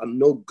talk, I'm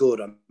no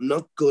good, I'm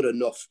not good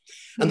enough.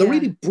 And the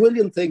really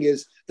brilliant thing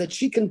is that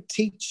she can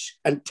teach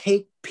and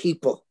take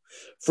people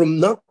from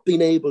not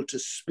being able to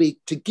speak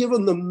to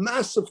giving them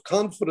massive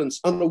confidence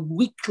on a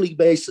weekly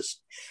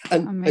basis.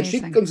 And she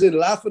comes in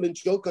laughing and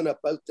joking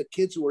about the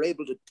kids who are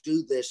able to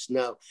do this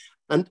now.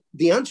 And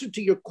the answer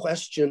to your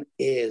question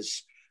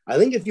is, I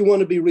think if you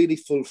want to be really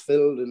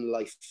fulfilled in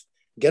life,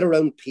 get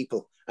around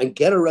people and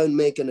get around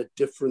making a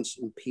difference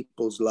in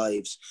people's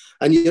lives.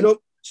 And, you know,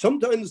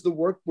 sometimes the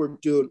work we're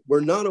doing, we're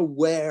not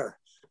aware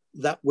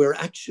that we're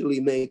actually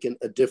making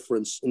a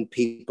difference in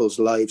people's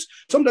lives.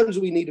 Sometimes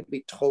we need to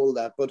be told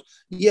that. But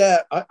yeah,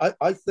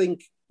 I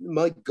think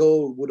my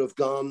goal would have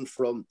gone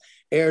from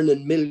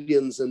earning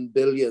millions and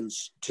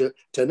billions to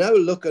now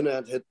looking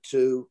at it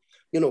to,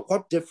 you know,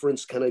 what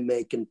difference can I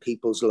make in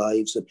people's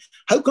lives? And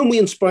how can we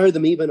inspire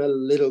them even a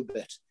little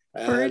bit?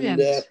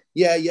 Brilliant. And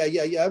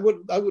I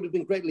would have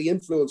been greatly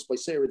influenced by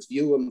Sarah's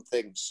view on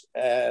things.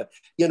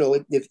 You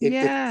know, if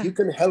you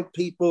can help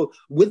people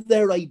with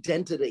their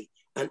identity,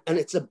 and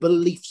it's a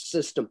belief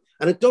system,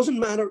 and it doesn't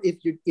matter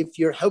if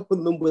you're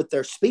helping them with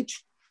their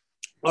speech,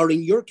 or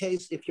in your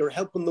case, if you're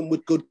helping them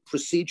with good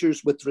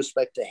procedures with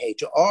respect to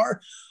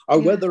HR, or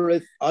Yeah. whether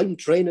if I'm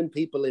training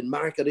people in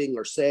marketing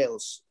or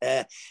sales,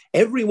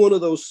 every one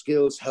of those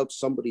skills helps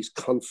somebody's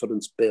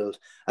confidence build.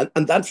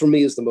 And that for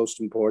me is the most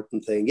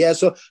important thing. Yeah.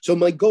 So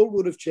my goal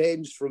would have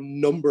changed from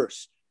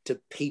numbers to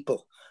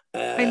people.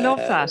 I love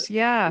Uh, that.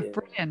 Yeah, yeah.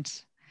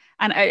 brilliant.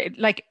 And I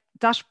like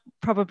that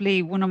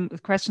probably one of the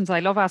questions I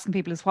love asking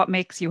people is what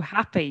makes you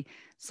happy?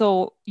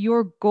 So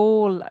your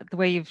goal, the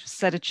way you've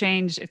said it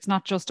changed, it's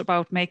not just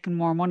about making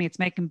more money, it's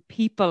making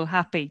people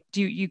happy.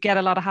 Do you get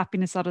a lot of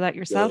happiness out of that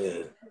yourself?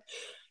 Yeah.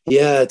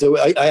 Yeah,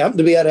 I happened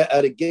to be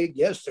at a gig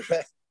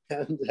yesterday,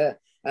 and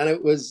and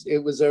it was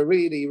a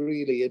really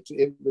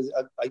it was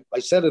I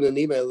said in an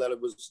email that it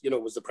was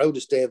was the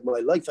proudest day of my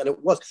life, and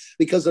it was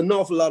because an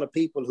awful lot of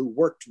people who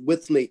worked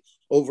with me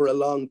over a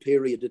long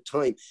period of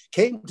time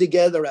came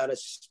together at a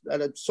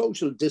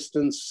social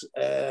distance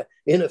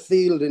in a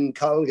field in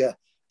Colga.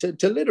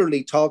 To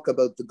literally talk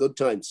about the good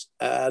times,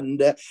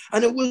 and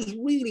it was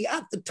really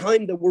at the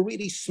time there were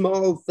really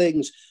small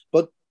things,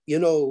 but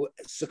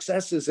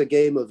success is a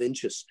game of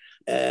inches.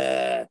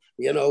 Or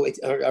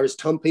as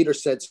Tom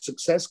Peters said,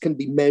 success can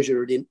be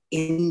measured in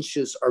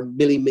inches or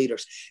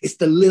millimeters. It's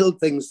the little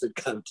things that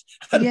count.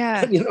 And,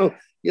 Yeah.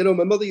 and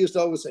my mother used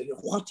to always say,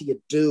 "What do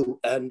you do?"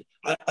 And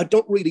I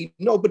don't really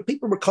know, but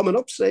people were coming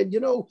up saying,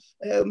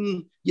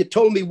 you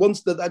told me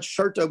once that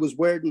shirt I was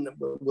wearing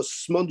was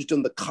smudged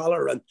in the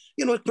collar, and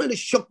it kind of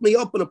shook me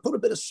up, and it put a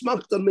bit of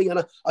smut on me, and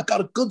I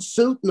got a good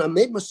suit, and I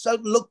made myself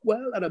look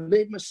well, and I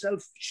made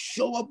myself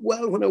show up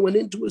well when I went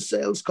into a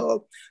sales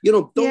call.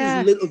 Those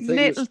Yeah, little things,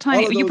 little all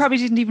tiny. of You those. probably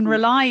didn't even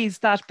realize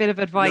that bit of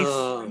advice.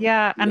 No,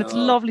 Yeah, and it's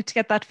no. lovely to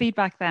get that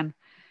feedback then.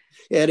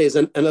 Yeah, it is.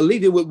 And I'll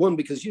leave you with one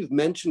because you've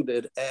mentioned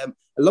it.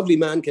 A lovely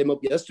man came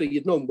up yesterday.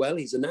 You'd know him well.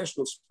 He's a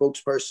national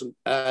spokesperson.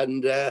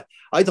 And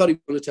I thought he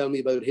was going to tell me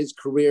about his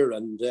career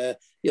and,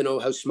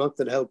 how Smock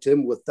had helped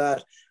him with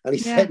that. And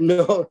he Yeah. said,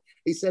 no.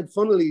 He said,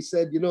 funnily, he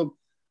said,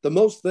 the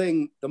most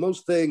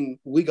thing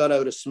we got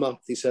out of Smock,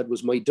 he said,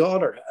 was my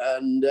daughter.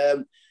 And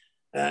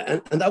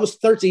that was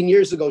 13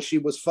 years ago. She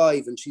was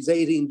 5 and she's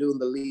 18 doing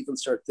the Leaving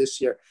Cert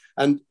this year.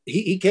 And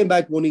he came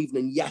back one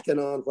evening yakking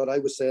on what I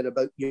was saying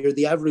about you're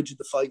the average of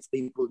the 5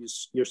 people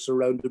you're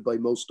surrounded by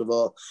most of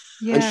all.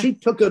 And Yeah. she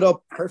took it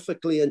up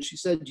perfectly. And she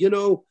said,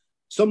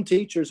 some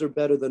teachers are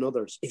better than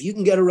others. If you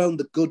can get around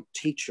the good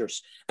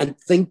teachers and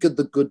think of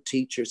the good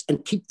teachers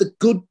and keep the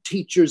good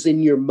teachers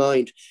in your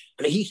mind.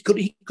 And he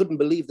couldn't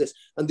believe this.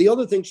 And the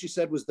other thing she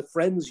said was the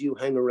friends you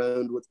hang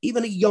around with.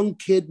 Even a young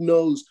kid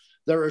knows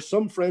there are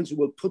some friends who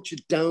will put you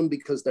down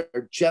because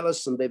they're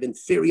jealous and they've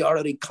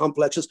inferiority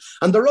complexes.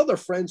 And there are other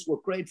friends who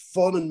are great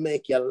fun and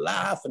make you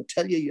laugh and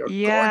tell you you're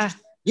Yeah. gorgeous.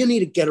 You need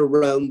to get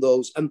around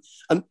those. And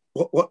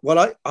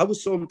what I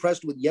was so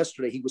impressed with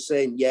yesterday, he was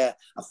saying, yeah,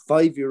 a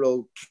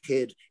 5-year-old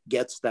kid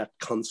gets that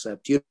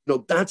concept.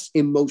 That's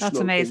emotional That's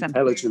amazing.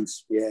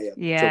 intelligence. Yeah.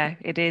 Yeah,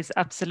 it is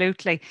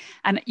absolutely.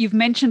 And you've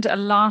mentioned a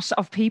lot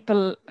of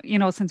people,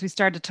 since we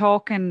started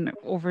talking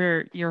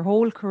over your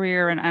whole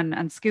career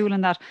and school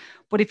and that.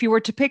 But if you were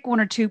to pick one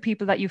or two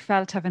people that you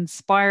felt have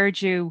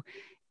inspired you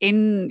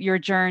in your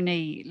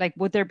journey, like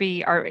would there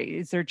be, or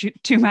is there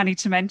too many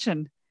to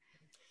mention?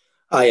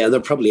 Yeah, there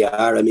probably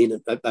are. I mean,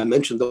 I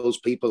mentioned those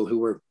people who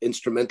were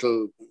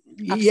instrumental.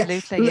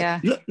 Absolutely, yeah.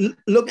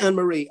 Look,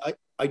 Anne-Marie,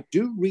 I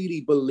do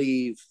really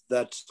believe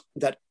that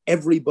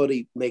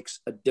everybody makes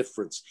a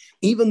difference.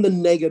 Even the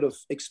negative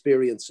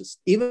experiences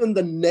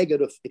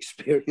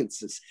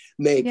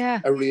make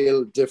a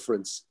real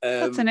difference.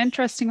 That's an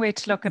interesting way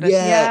to look at it.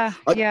 Yeah,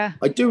 Yeah.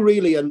 I do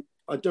really, and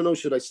I don't know,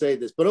 should I say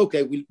this, but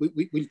okay,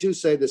 we'll do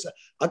say this.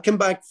 I came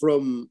back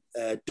from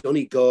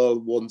Donegal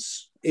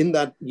once in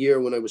that year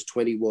when I was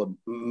 21.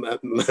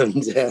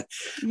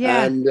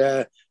 And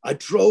I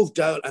drove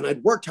down and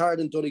I'd worked hard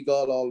in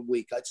Donegal all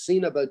week. I'd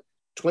seen about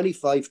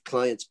 25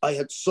 clients. I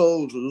had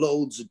sold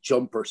loads of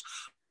jumpers.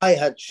 I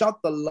had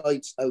shot the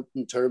lights out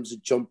in terms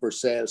of jumper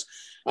sales.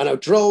 And I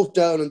drove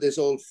down in this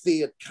old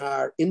Fiat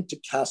car into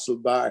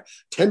Castlebar,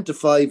 10 to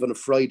 5 on a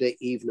Friday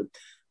evening.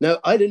 Now,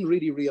 I didn't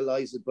really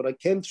realize it, but I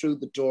came through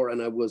the door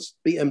and I was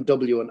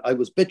BMW and I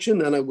was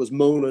bitching and I was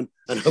moaning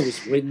and I was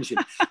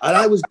whinging and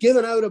I was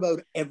giving out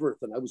about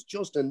everything. I was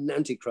just an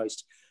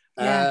antichrist.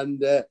 Yeah.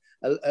 And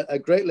a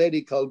great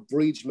lady called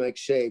Bríd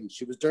McShane,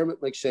 she was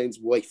Dermot McShane's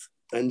wife.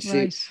 And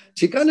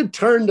she kind of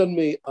turned on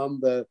me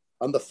on the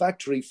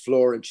factory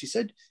floor and she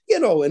said,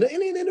 in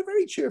a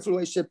very cheerful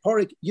way, she said,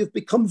 "Pádraig, you've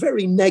become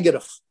very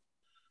negative."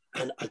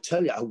 And I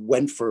tell you, I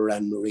went for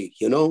Anne-Marie.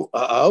 I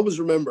always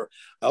remember,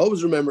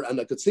 and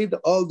I could see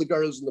all the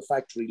girls in the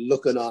factory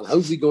looking on.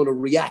 How's he going to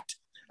react?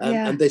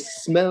 And they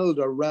smelled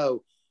a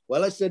row.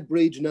 Well, I said,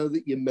 "Bríd, now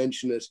that you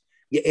mention it,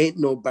 you ain't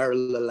no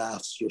barrel of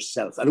laughs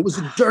yourself." And it was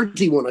a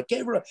dirty one. I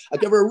gave her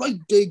a right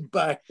dig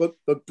back, but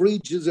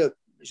Bríd, she's a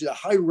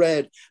high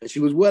red, and she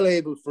was well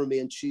able for me.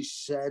 And she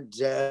said,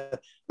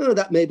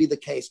 that may be the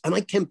case. And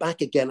I came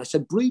back again. I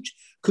said, "Bríd,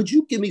 could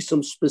you give me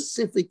some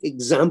specific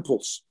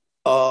examples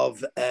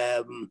of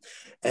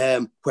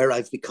where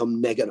I've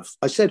become negative.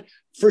 I said,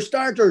 for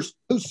starters,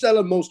 who's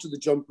selling most of the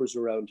jumpers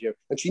around here?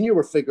 And she knew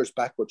her figures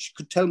backwards. She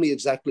could tell me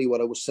exactly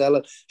what I was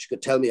selling. She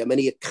could tell me how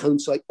many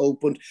accounts I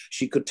opened.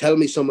 She could tell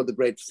me some of the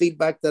great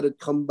feedback that had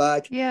come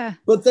back. Yeah.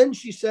 But then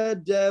she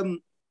said, Anne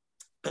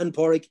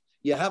Porrick,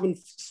 you haven't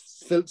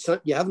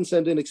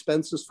sent in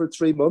expenses for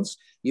 3 months.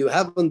 You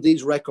haven't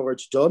these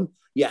records done.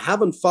 You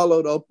haven't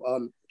followed up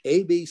on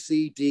A, B,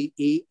 C, D,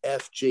 E,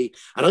 F, G.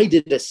 And I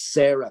did a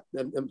Sarah.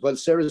 And well,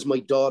 Sarah is my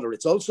daughter.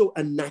 It's also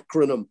an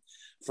acronym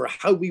for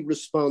how we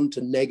respond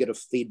to negative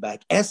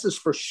feedback. S is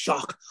for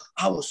shock.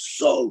 I was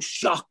so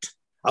shocked.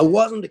 I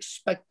wasn't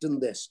expecting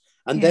this.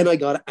 And then I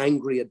got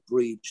angry at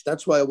Breach.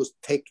 That's why I was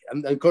tick.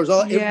 And of course,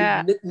 every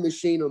knitting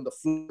machine on the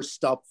floor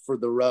stopped for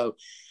the row.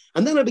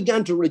 And then I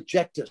began to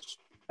reject it.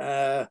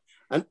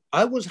 And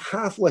I was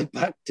halfway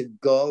back to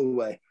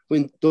Galway.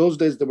 When those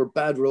days there were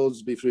bad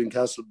roads between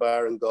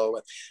Castlebar and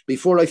Galway.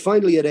 Before I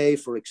finally had A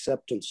for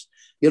acceptance.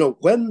 You know,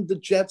 when the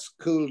jets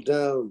cooled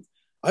down,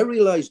 I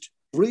realized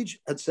Bridge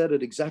had said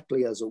it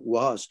exactly as it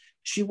was.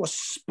 She was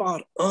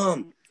spot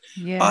on.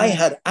 Yeah. I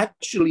had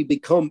actually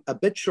become a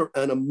bitcher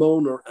and a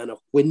moaner and a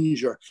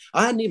whinger.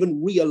 I hadn't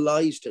even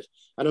realized it.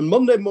 And on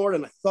Monday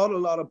morning, I thought a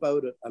lot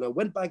about it. And I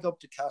went back up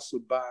to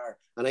Castlebar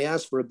and I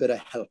asked for a bit of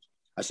help.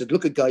 I said,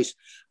 look, guys,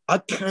 I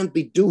can't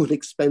be doing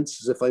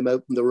expenses if I'm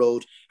out on the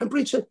road. And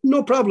Bridge said,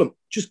 no problem.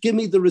 Just give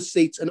me the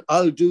receipts and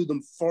I'll do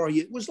them for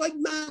you. It was like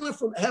manna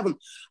from heaven.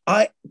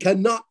 I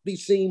cannot be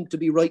seen to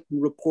be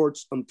writing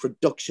reports on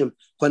production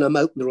when I'm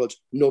out on the road.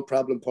 No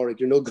problem, Porrick.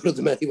 You're no good at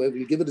them anyway.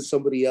 We'll give it to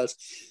somebody else.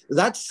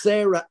 That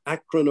Sarah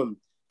acronym,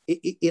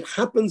 it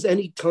happens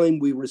anytime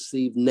we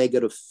receive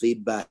negative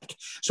feedback.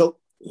 So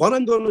what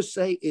I'm going to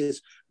say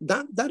is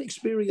that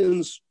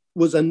experience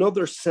was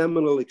another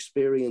seminal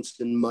experience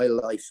in my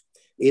life.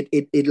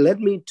 It led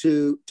me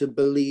to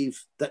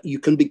believe that you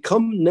can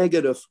become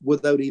negative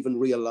without even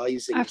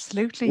realizing.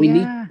 Absolutely, we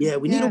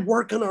need to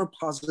work on our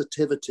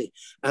positivity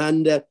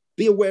and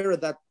be aware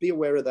of that. Be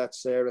aware of that,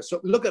 Sarah.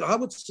 So look I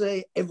would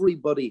say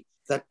everybody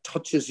that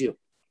touches you,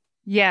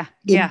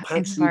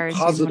 impacts you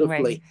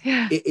positively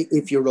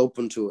if you're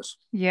open to it.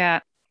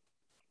 Yeah.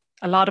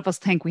 A lot of us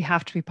think we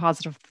have to be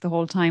positive the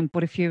whole time,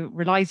 but if you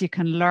realize you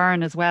can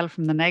learn as well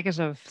from the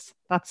negatives,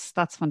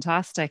 that's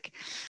fantastic.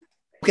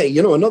 Okay,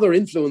 you know, another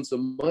influence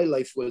in my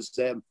life was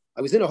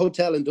I was in a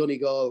hotel in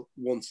Donegal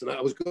once and I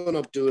was going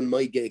up doing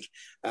my gig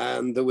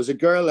and there was a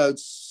girl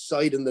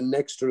outside in the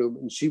next room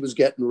and she was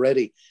getting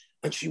ready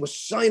and she was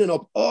signing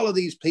up all of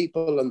these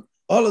people and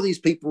all of these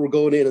people were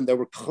going in and they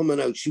were coming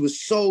out. She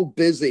was so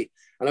busy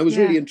and I was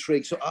really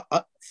intrigued. So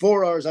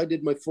 4 hours, I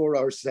did my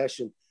 4-hour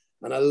session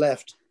and I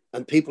left.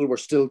 And people were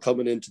still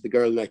coming into the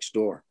girl next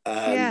door.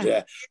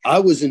 And I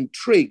was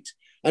intrigued.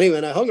 Anyway,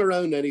 and I hung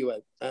around anyway.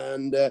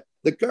 And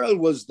the girl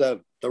was the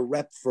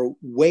rep for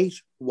Weight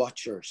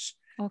Watchers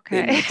in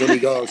the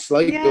Donegal,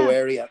 Sligo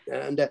area.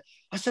 And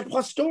I said,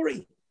 what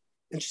story?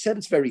 And she said,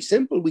 it's very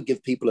simple. We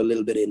give people a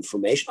little bit of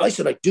information. I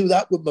said, I do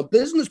that with my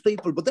business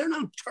people, but they're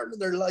not turning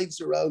their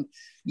lives around.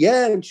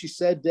 Yeah. And she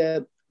said,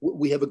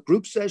 we have a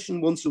group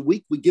session once a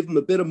week. We give them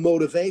a bit of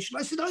motivation.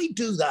 I said, I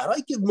do that. I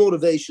give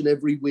motivation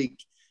every week.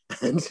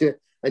 And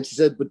she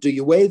said, but do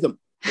you weigh them?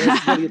 Said,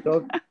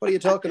 what are you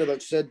talking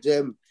about? She said,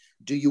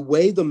 do you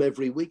weigh them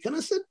every week? And I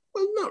said,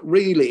 well, not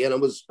really. And I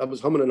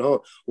was humming and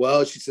hawing.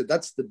 Well, she said,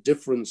 that's the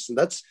difference. And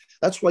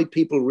that's why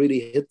people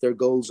really hit their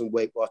goals in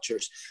Weight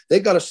Watchers. They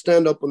got to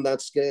stand up on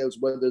that scales,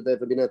 whether they've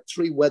been at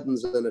 3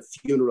 weddings and a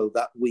funeral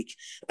that week.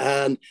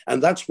 And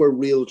that's where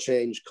real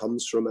change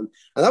comes from. And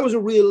that was a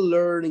real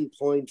learning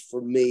point for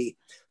me.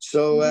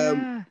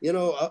 So, you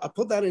know, I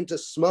put that into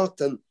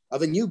SMOT and I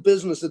have a new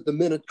business at the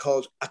minute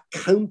called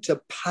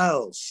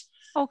Account-a-Pals.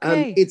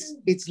 Okay. And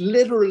it's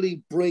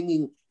literally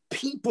bringing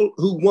people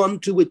who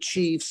want to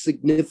achieve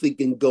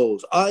significant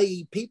goals,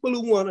 i.e. people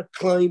who want to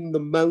climb the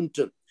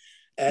mountain.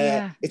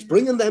 It's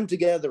bringing them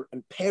together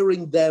and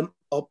pairing them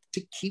up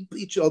to keep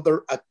each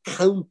other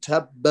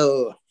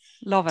accountable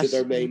to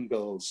their main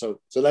goals. So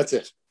that's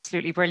it.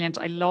 Absolutely brilliant.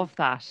 I love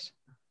that.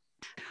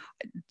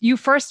 You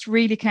first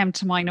really came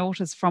to my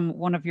notice from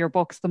one of your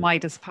books, The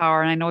Midas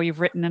Power, and I know you've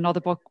written another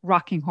book,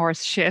 Rocking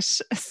Horse Shit.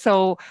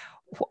 So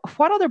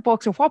what other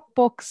books or what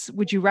books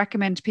would you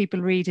recommend people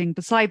reading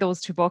beside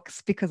those 2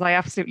 books? Because I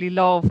absolutely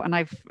love, and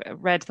I've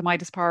read The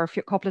Midas Power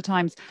a couple of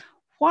times.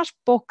 What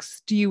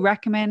books do you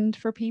recommend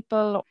for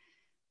people?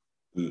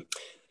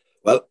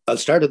 Well, I'll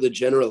start at the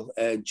general.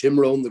 Jim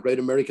Rohn, the great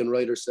American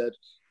writer, said,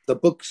 the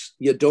books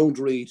you don't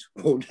read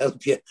won't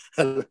help you.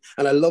 And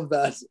I love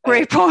that.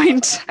 Great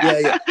point.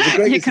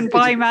 You can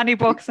buy many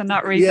books and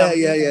not read them.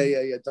 Yeah.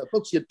 The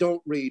books you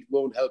don't read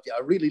won't help you.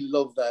 I really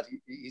love that.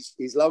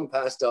 He's long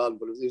passed on,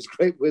 but it was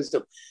great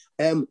wisdom.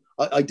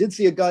 I did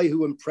see a guy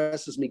who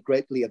impresses me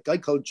greatly. A guy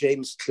called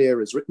James Clear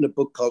has written a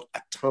book called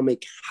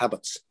Atomic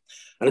Habits.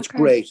 And it's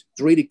great.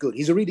 It's really good.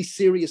 He's a really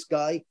serious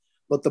guy.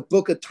 But the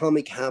book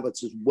Atomic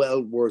Habits is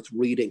well worth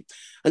reading.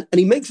 And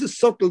he makes a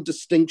subtle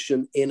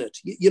distinction in it.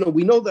 You know,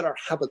 we know that our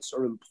habits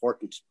are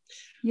important.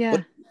 Yeah.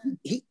 But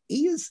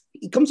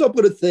he comes up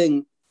with a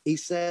thing he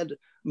said,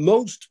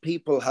 most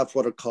people have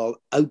what are called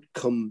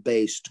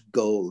outcome-based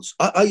goals.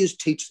 I used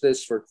to teach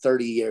this for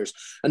 30 years.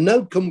 An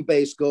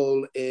outcome-based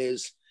goal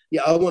is,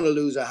 yeah, I want to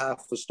lose a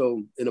half a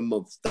stone in a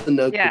month. That's an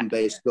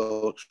outcome-based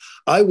goal.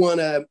 I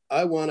wanna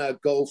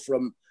go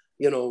from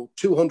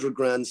 200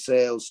 grand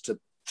sales to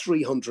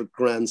 300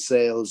 grand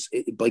sales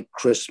by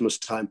Christmas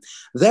time.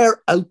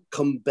 They're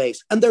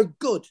outcome-based and they're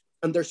good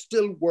and they're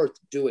still worth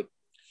doing.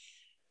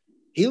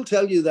 He'll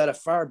tell you that a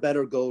far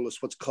better goal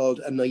is what's called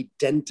an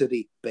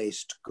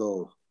identity-based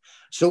goal.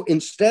 So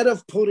instead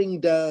of putting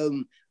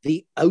down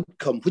the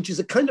outcome, which is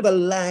a kind of a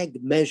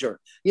lag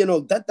measure,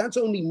 that's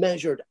only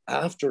measured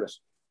after it.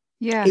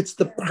 Yeah. It's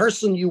the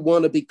person you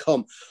want to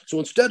become. So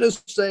instead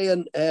of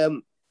saying,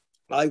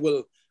 I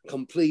will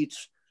complete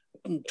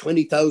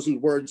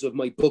 20,000 words of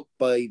my book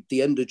by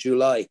the end of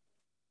July,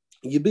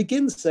 you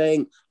begin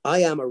saying, I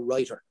am a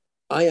writer.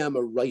 I am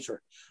a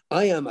writer.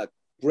 I am a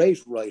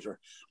great writer.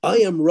 I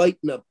am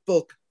writing a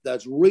book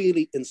that's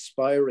really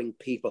inspiring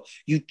people.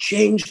 You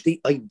change the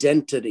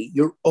identity,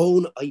 your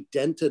own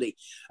identity.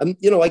 And,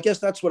 I guess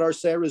that's what our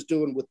Sarah's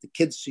doing with the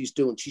kids she's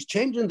doing. She's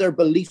changing their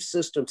belief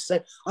system,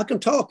 saying, I can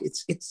talk.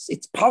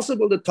 It's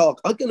possible to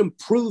talk. I can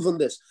improve on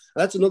this.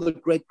 That's another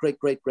great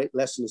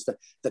lesson, is that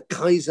the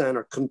Kaizen,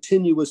 or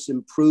continuous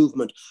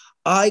improvement.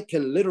 I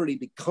can literally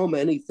become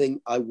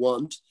anything I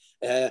want,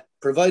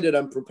 provided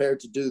I'm prepared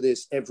to do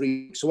this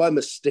every week. So I'm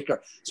a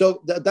sticker.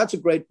 So that's a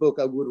great book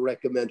I would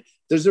recommend.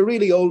 There's a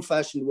really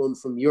old-fashioned one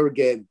from your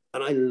game,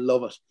 and I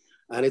love it.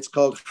 And it's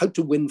called How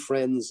to Win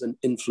Friends and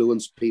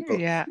Influence People.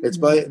 Yeah. It's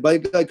by a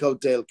guy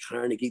called Dale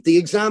Carnegie. The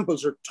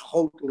examples are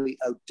totally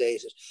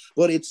outdated,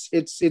 but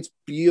it's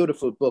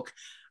beautiful book.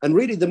 And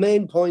really the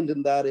main point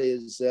in that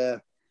is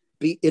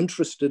be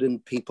interested in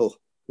people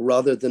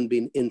rather than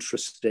being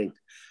interesting.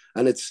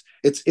 And it's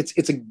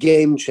a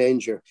game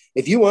changer.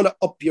 If you want to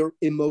up your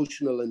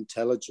emotional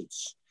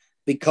intelligence,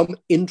 become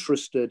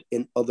interested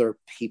in other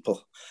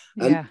people.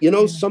 And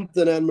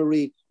something,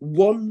 Anne-Marie,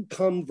 one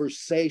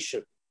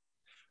conversation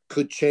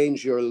could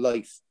change your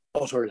life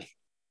utterly.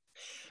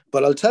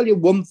 But I'll tell you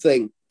one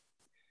thing.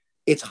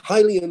 It's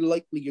highly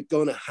unlikely you're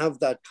going to have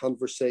that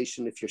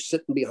conversation if you're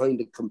sitting behind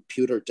a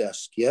computer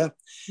desk, yeah?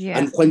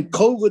 And when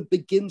COVID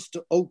begins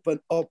to open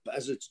up,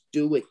 as it's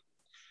doing,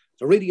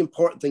 a really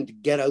important thing to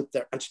get out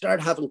there and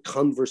start having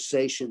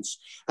conversations.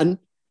 And,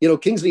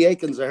 Kingsley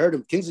Aikens, I heard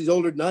him. Kingsley's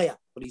older than I am,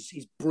 but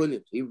he's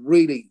brilliant.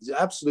 He's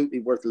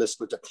absolutely worth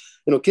listening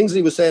to.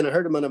 Kingsley was saying, I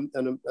heard him on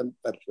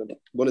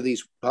one of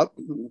these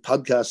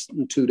podcasts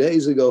 2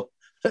 days ago.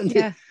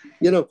 And,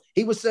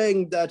 he was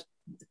saying that,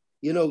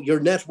 your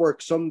network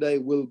someday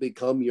will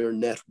become your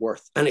net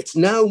worth. And it's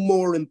now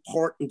more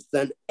important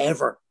than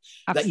ever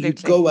that you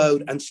go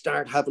out and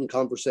start having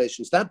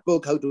conversations. That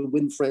book, How to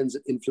Win Friends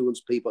and Influence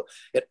People,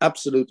 it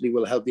absolutely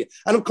will help you.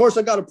 And of course,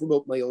 I got to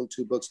promote my own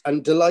 2 books.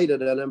 I'm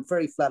delighted and I'm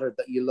very flattered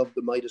that you love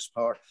The Midas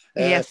Power.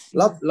 Yes.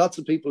 Lots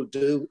of people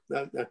do.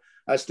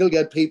 I still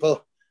get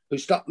people who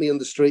stop me on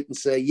the street and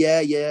say,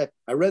 yeah,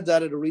 I read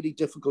that at a really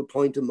difficult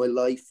point in my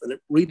life and it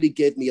really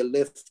gave me a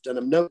lift and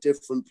I'm now in a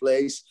different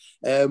place.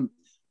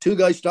 2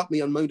 guys stopped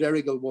me on Mount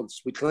Errigal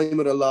once. We climb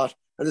it a lot.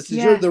 And they said,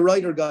 you're the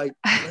writer guy.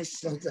 I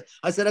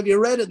said, have you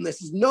read it? And they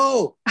said,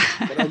 no.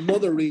 But our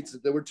mother reads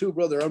it. There were 2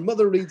 brothers. Our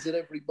mother reads it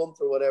every month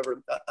or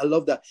whatever. I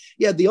love that.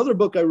 Yeah, the other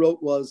book I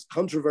wrote was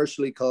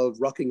controversially called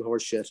Rocking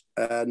Horse Shit.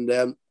 And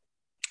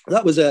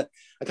that was a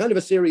kind of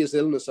a serious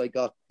illness I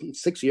got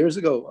 6 years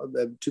ago,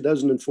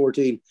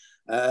 2014.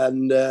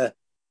 And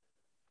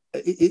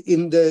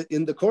in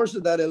the course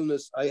of that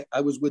illness,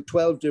 I was with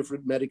 12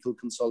 different medical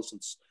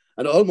consultants.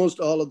 And almost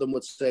all of them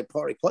would say,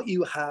 Pádraig, what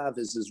you have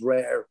is as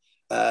rare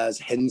as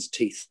hen's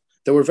teeth.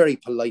 They were very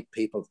polite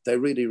people. They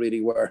really,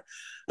 really were.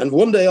 And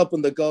one day up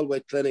in the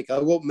Galway clinic, I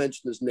won't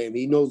mention his name.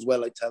 He knows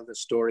well I tell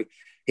this story.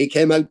 He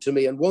came out to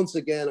me and once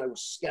again, I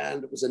was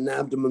scanned. It was an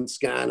abdomen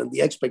scan and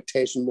the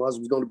expectation was it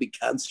was going to be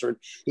cancer. And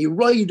he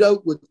ride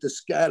out with the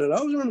scan and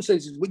I was going to say,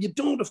 well, you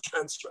don't have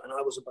cancer. And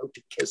I was about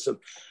to kiss him.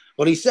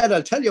 But he said,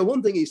 I'll tell you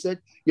one thing. He said,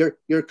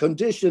 your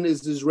condition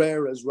is as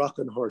rare as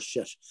rocking horse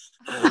shit.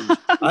 And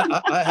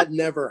I had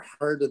never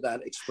heard of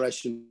that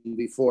expression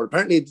before.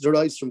 Apparently it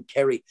derives from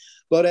Kerry.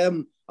 But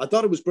I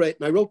thought it was great.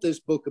 And I wrote this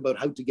book about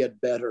how to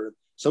get better.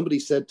 Somebody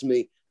said to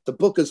me, the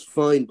book is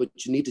fine, but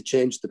you need to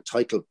change the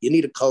title. You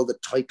need to call the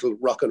title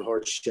Rockin'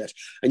 Horse Shit.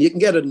 And you can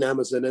get it on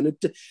Amazon. And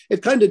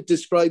it kind of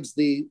describes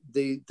the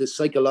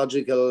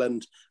psychological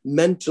and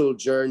mental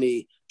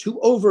journey to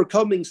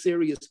overcoming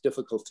serious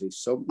difficulties.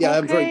 So, yeah, okay.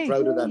 I'm very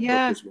proud of that book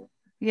as well.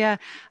 Yeah.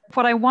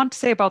 What I want to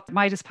say about the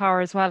Midas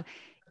Power as well,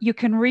 you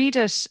can read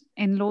it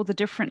in loads of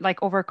different,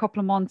 like over a couple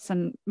of months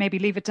and maybe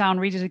leave it down,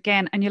 read it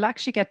again, and you'll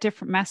actually get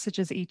different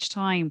messages each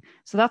time.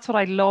 So that's what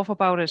I love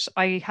about it.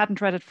 I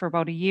hadn't read it for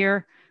about a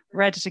year,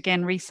 read it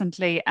again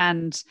recently,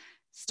 and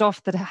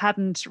stuff that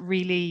hadn't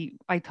really,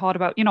 I thought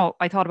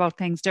about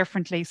things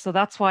differently. So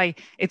that's why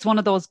it's one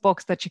of those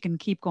books that you can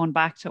keep going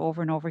back to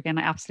over and over again.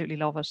 I absolutely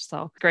love it.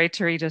 So great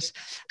to read it.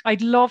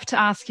 I'd love to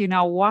ask you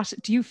now, what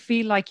do you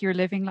feel like you're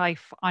living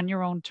life on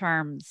your own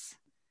terms?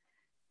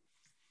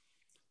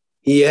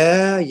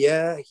 Yeah.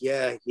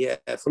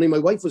 Funny, my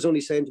wife was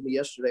only saying to me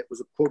yesterday, it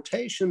was a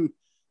quotation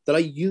that I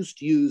used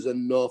to use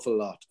an awful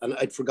lot, and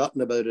I'd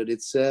forgotten about it.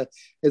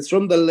 It's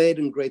from the late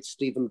and great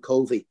Stephen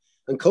Covey,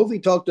 and Covey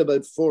talked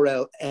about four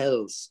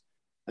L's,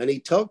 and he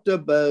talked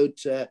about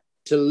to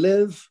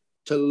live,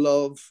 to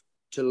love,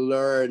 to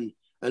learn,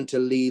 and to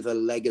leave a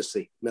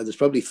legacy. Now, there's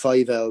probably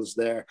five L's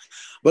there,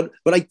 but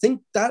I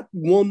think that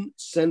one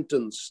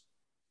sentence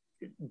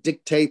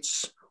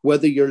dictates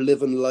whether you're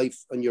living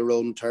life on your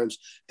own terms.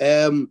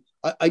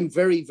 I'm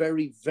very,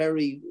 very,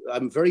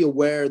 I'm very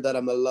aware that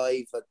I'm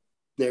alive at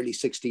nearly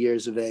 60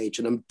 years of age,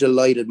 and I'm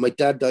delighted. My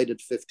dad died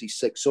at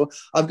 56, so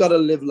I've got to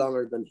live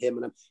longer than him,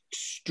 and I'm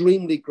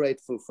extremely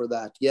grateful for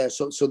that. Yeah,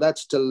 so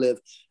that's to live.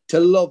 To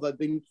love, I've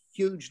been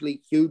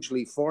hugely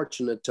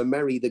fortunate to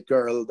marry the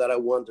girl that I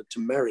wanted to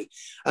marry,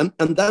 and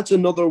that's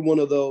another one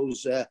of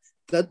those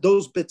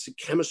those bits of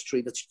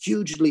chemistry that's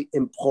hugely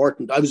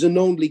important. I was an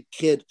only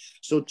kid,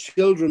 so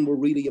children were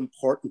really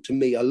important to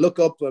me. I look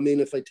up, I mean,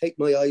 if I take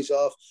my eyes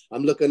off,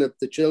 I'm looking at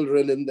the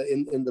children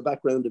in the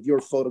background of your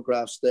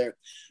photographs there.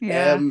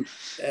 Yeah.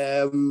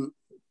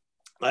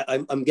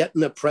 I'm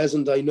getting a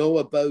present I know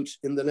about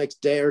in the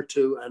next day or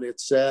two, and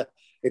it's a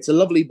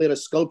lovely bit of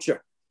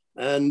sculpture,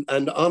 and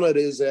on it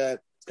is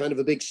it's kind of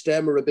a big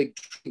stem or a big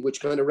tree, which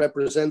kind of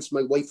represents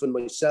my wife and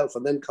myself,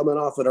 and then coming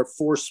off it are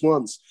four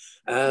swans.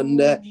 And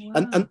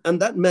wow.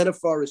 and that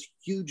metaphor is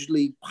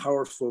hugely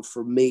powerful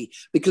for me,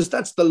 because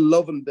that's the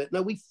loving bit.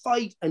 Now, we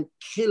fight and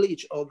kill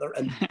each other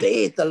and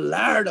bait the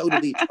lard out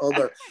of each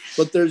other,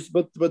 but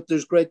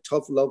there's great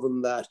tough love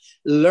in that.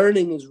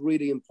 Learning is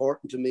really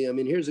important to me. I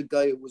mean, here's a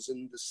guy who was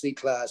in the C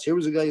class. Here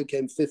was a guy who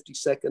came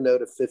 52nd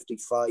out of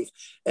 55.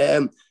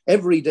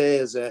 Every day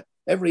is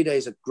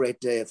a great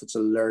day if it's a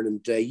learning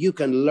day. You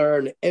can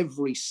learn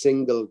every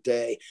single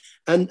day.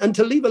 And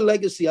to leave a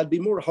legacy, I'd be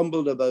more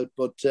humbled about,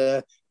 but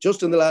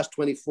just in the last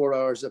 24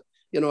 hours,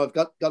 I've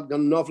got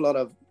an awful lot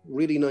of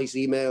really nice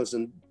emails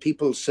and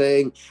people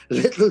saying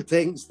little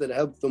things that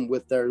help them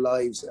with their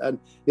lives. And,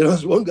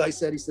 as one guy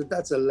said, he said,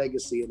 that's a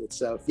legacy in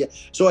itself. Yeah.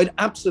 So I'd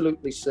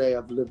absolutely say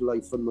I've lived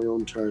life on my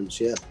own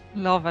terms. Yeah.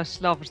 Love it.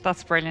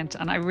 That's brilliant.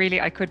 And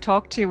I could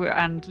talk to you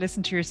and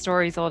listen to your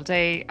stories all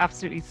day.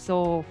 Absolutely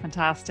so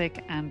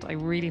fantastic. And I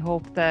really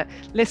hope the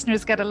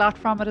listeners get a lot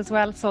from it as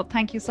well. So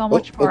thank you so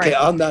much for it. Okay,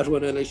 on that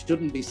one, and I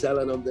shouldn't be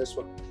selling on this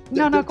one.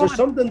 There's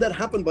something that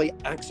happened by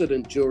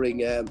accident during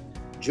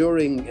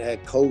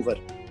COVID.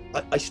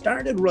 I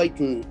started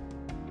writing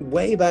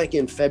way back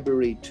in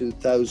February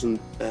 2000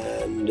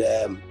 and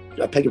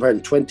I beg your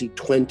pardon,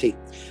 2020.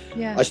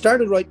 Yeah. I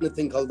started writing a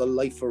thing called The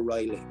Life of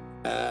Riley,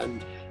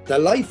 and The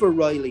Life of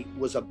Riley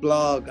was a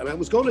blog, and I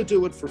was going to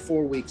do it for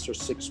 4 weeks or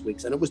 6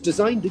 weeks, and it was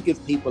designed to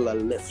give people a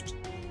lift.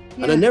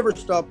 Yeah. And I never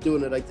stopped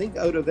doing it. I think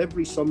out of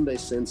every Sunday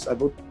since,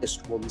 I've only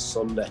missed one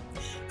Sunday.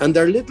 And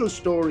they're little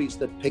stories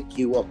that pick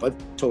you up. I've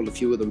told a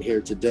few of them here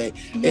today.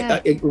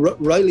 Yeah.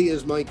 Riley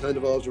is my kind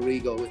of alter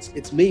ego.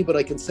 It's me, but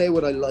I can say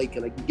what I like,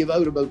 and I can give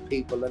out about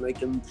people, and I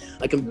can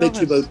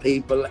bitch about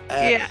people.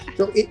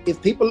 So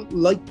if people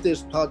like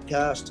this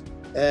podcast,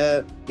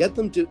 get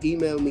them to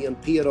email me on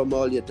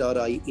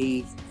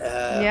p@o'malia.ie,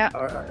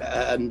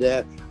 and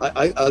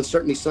I'll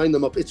certainly sign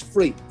them up. It's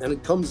free, and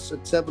it comes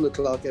at 7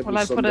 o'clock every Sunday morning. Well,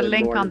 I'll put a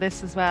link on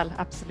this as well.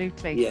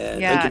 Absolutely. Yeah,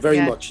 thank you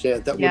very much. Yeah,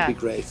 that would be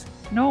great.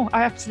 No,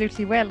 I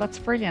absolutely will. That's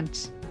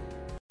brilliant.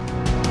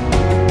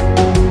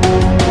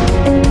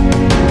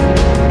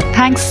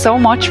 Thanks so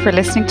much for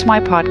listening to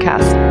my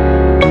podcast.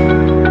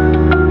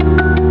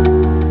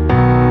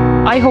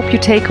 I hope you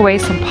take away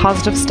some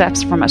positive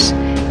steps from it.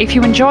 If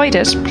you enjoyed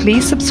it,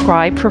 please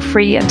subscribe for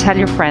free and tell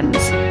your friends.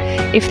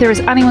 If there is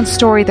anyone's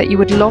story that you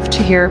would love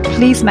to hear,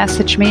 please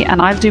message me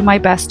and I'll do my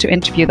best to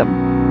interview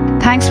them.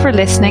 Thanks for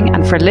listening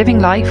and for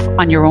living life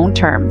on your own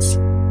terms.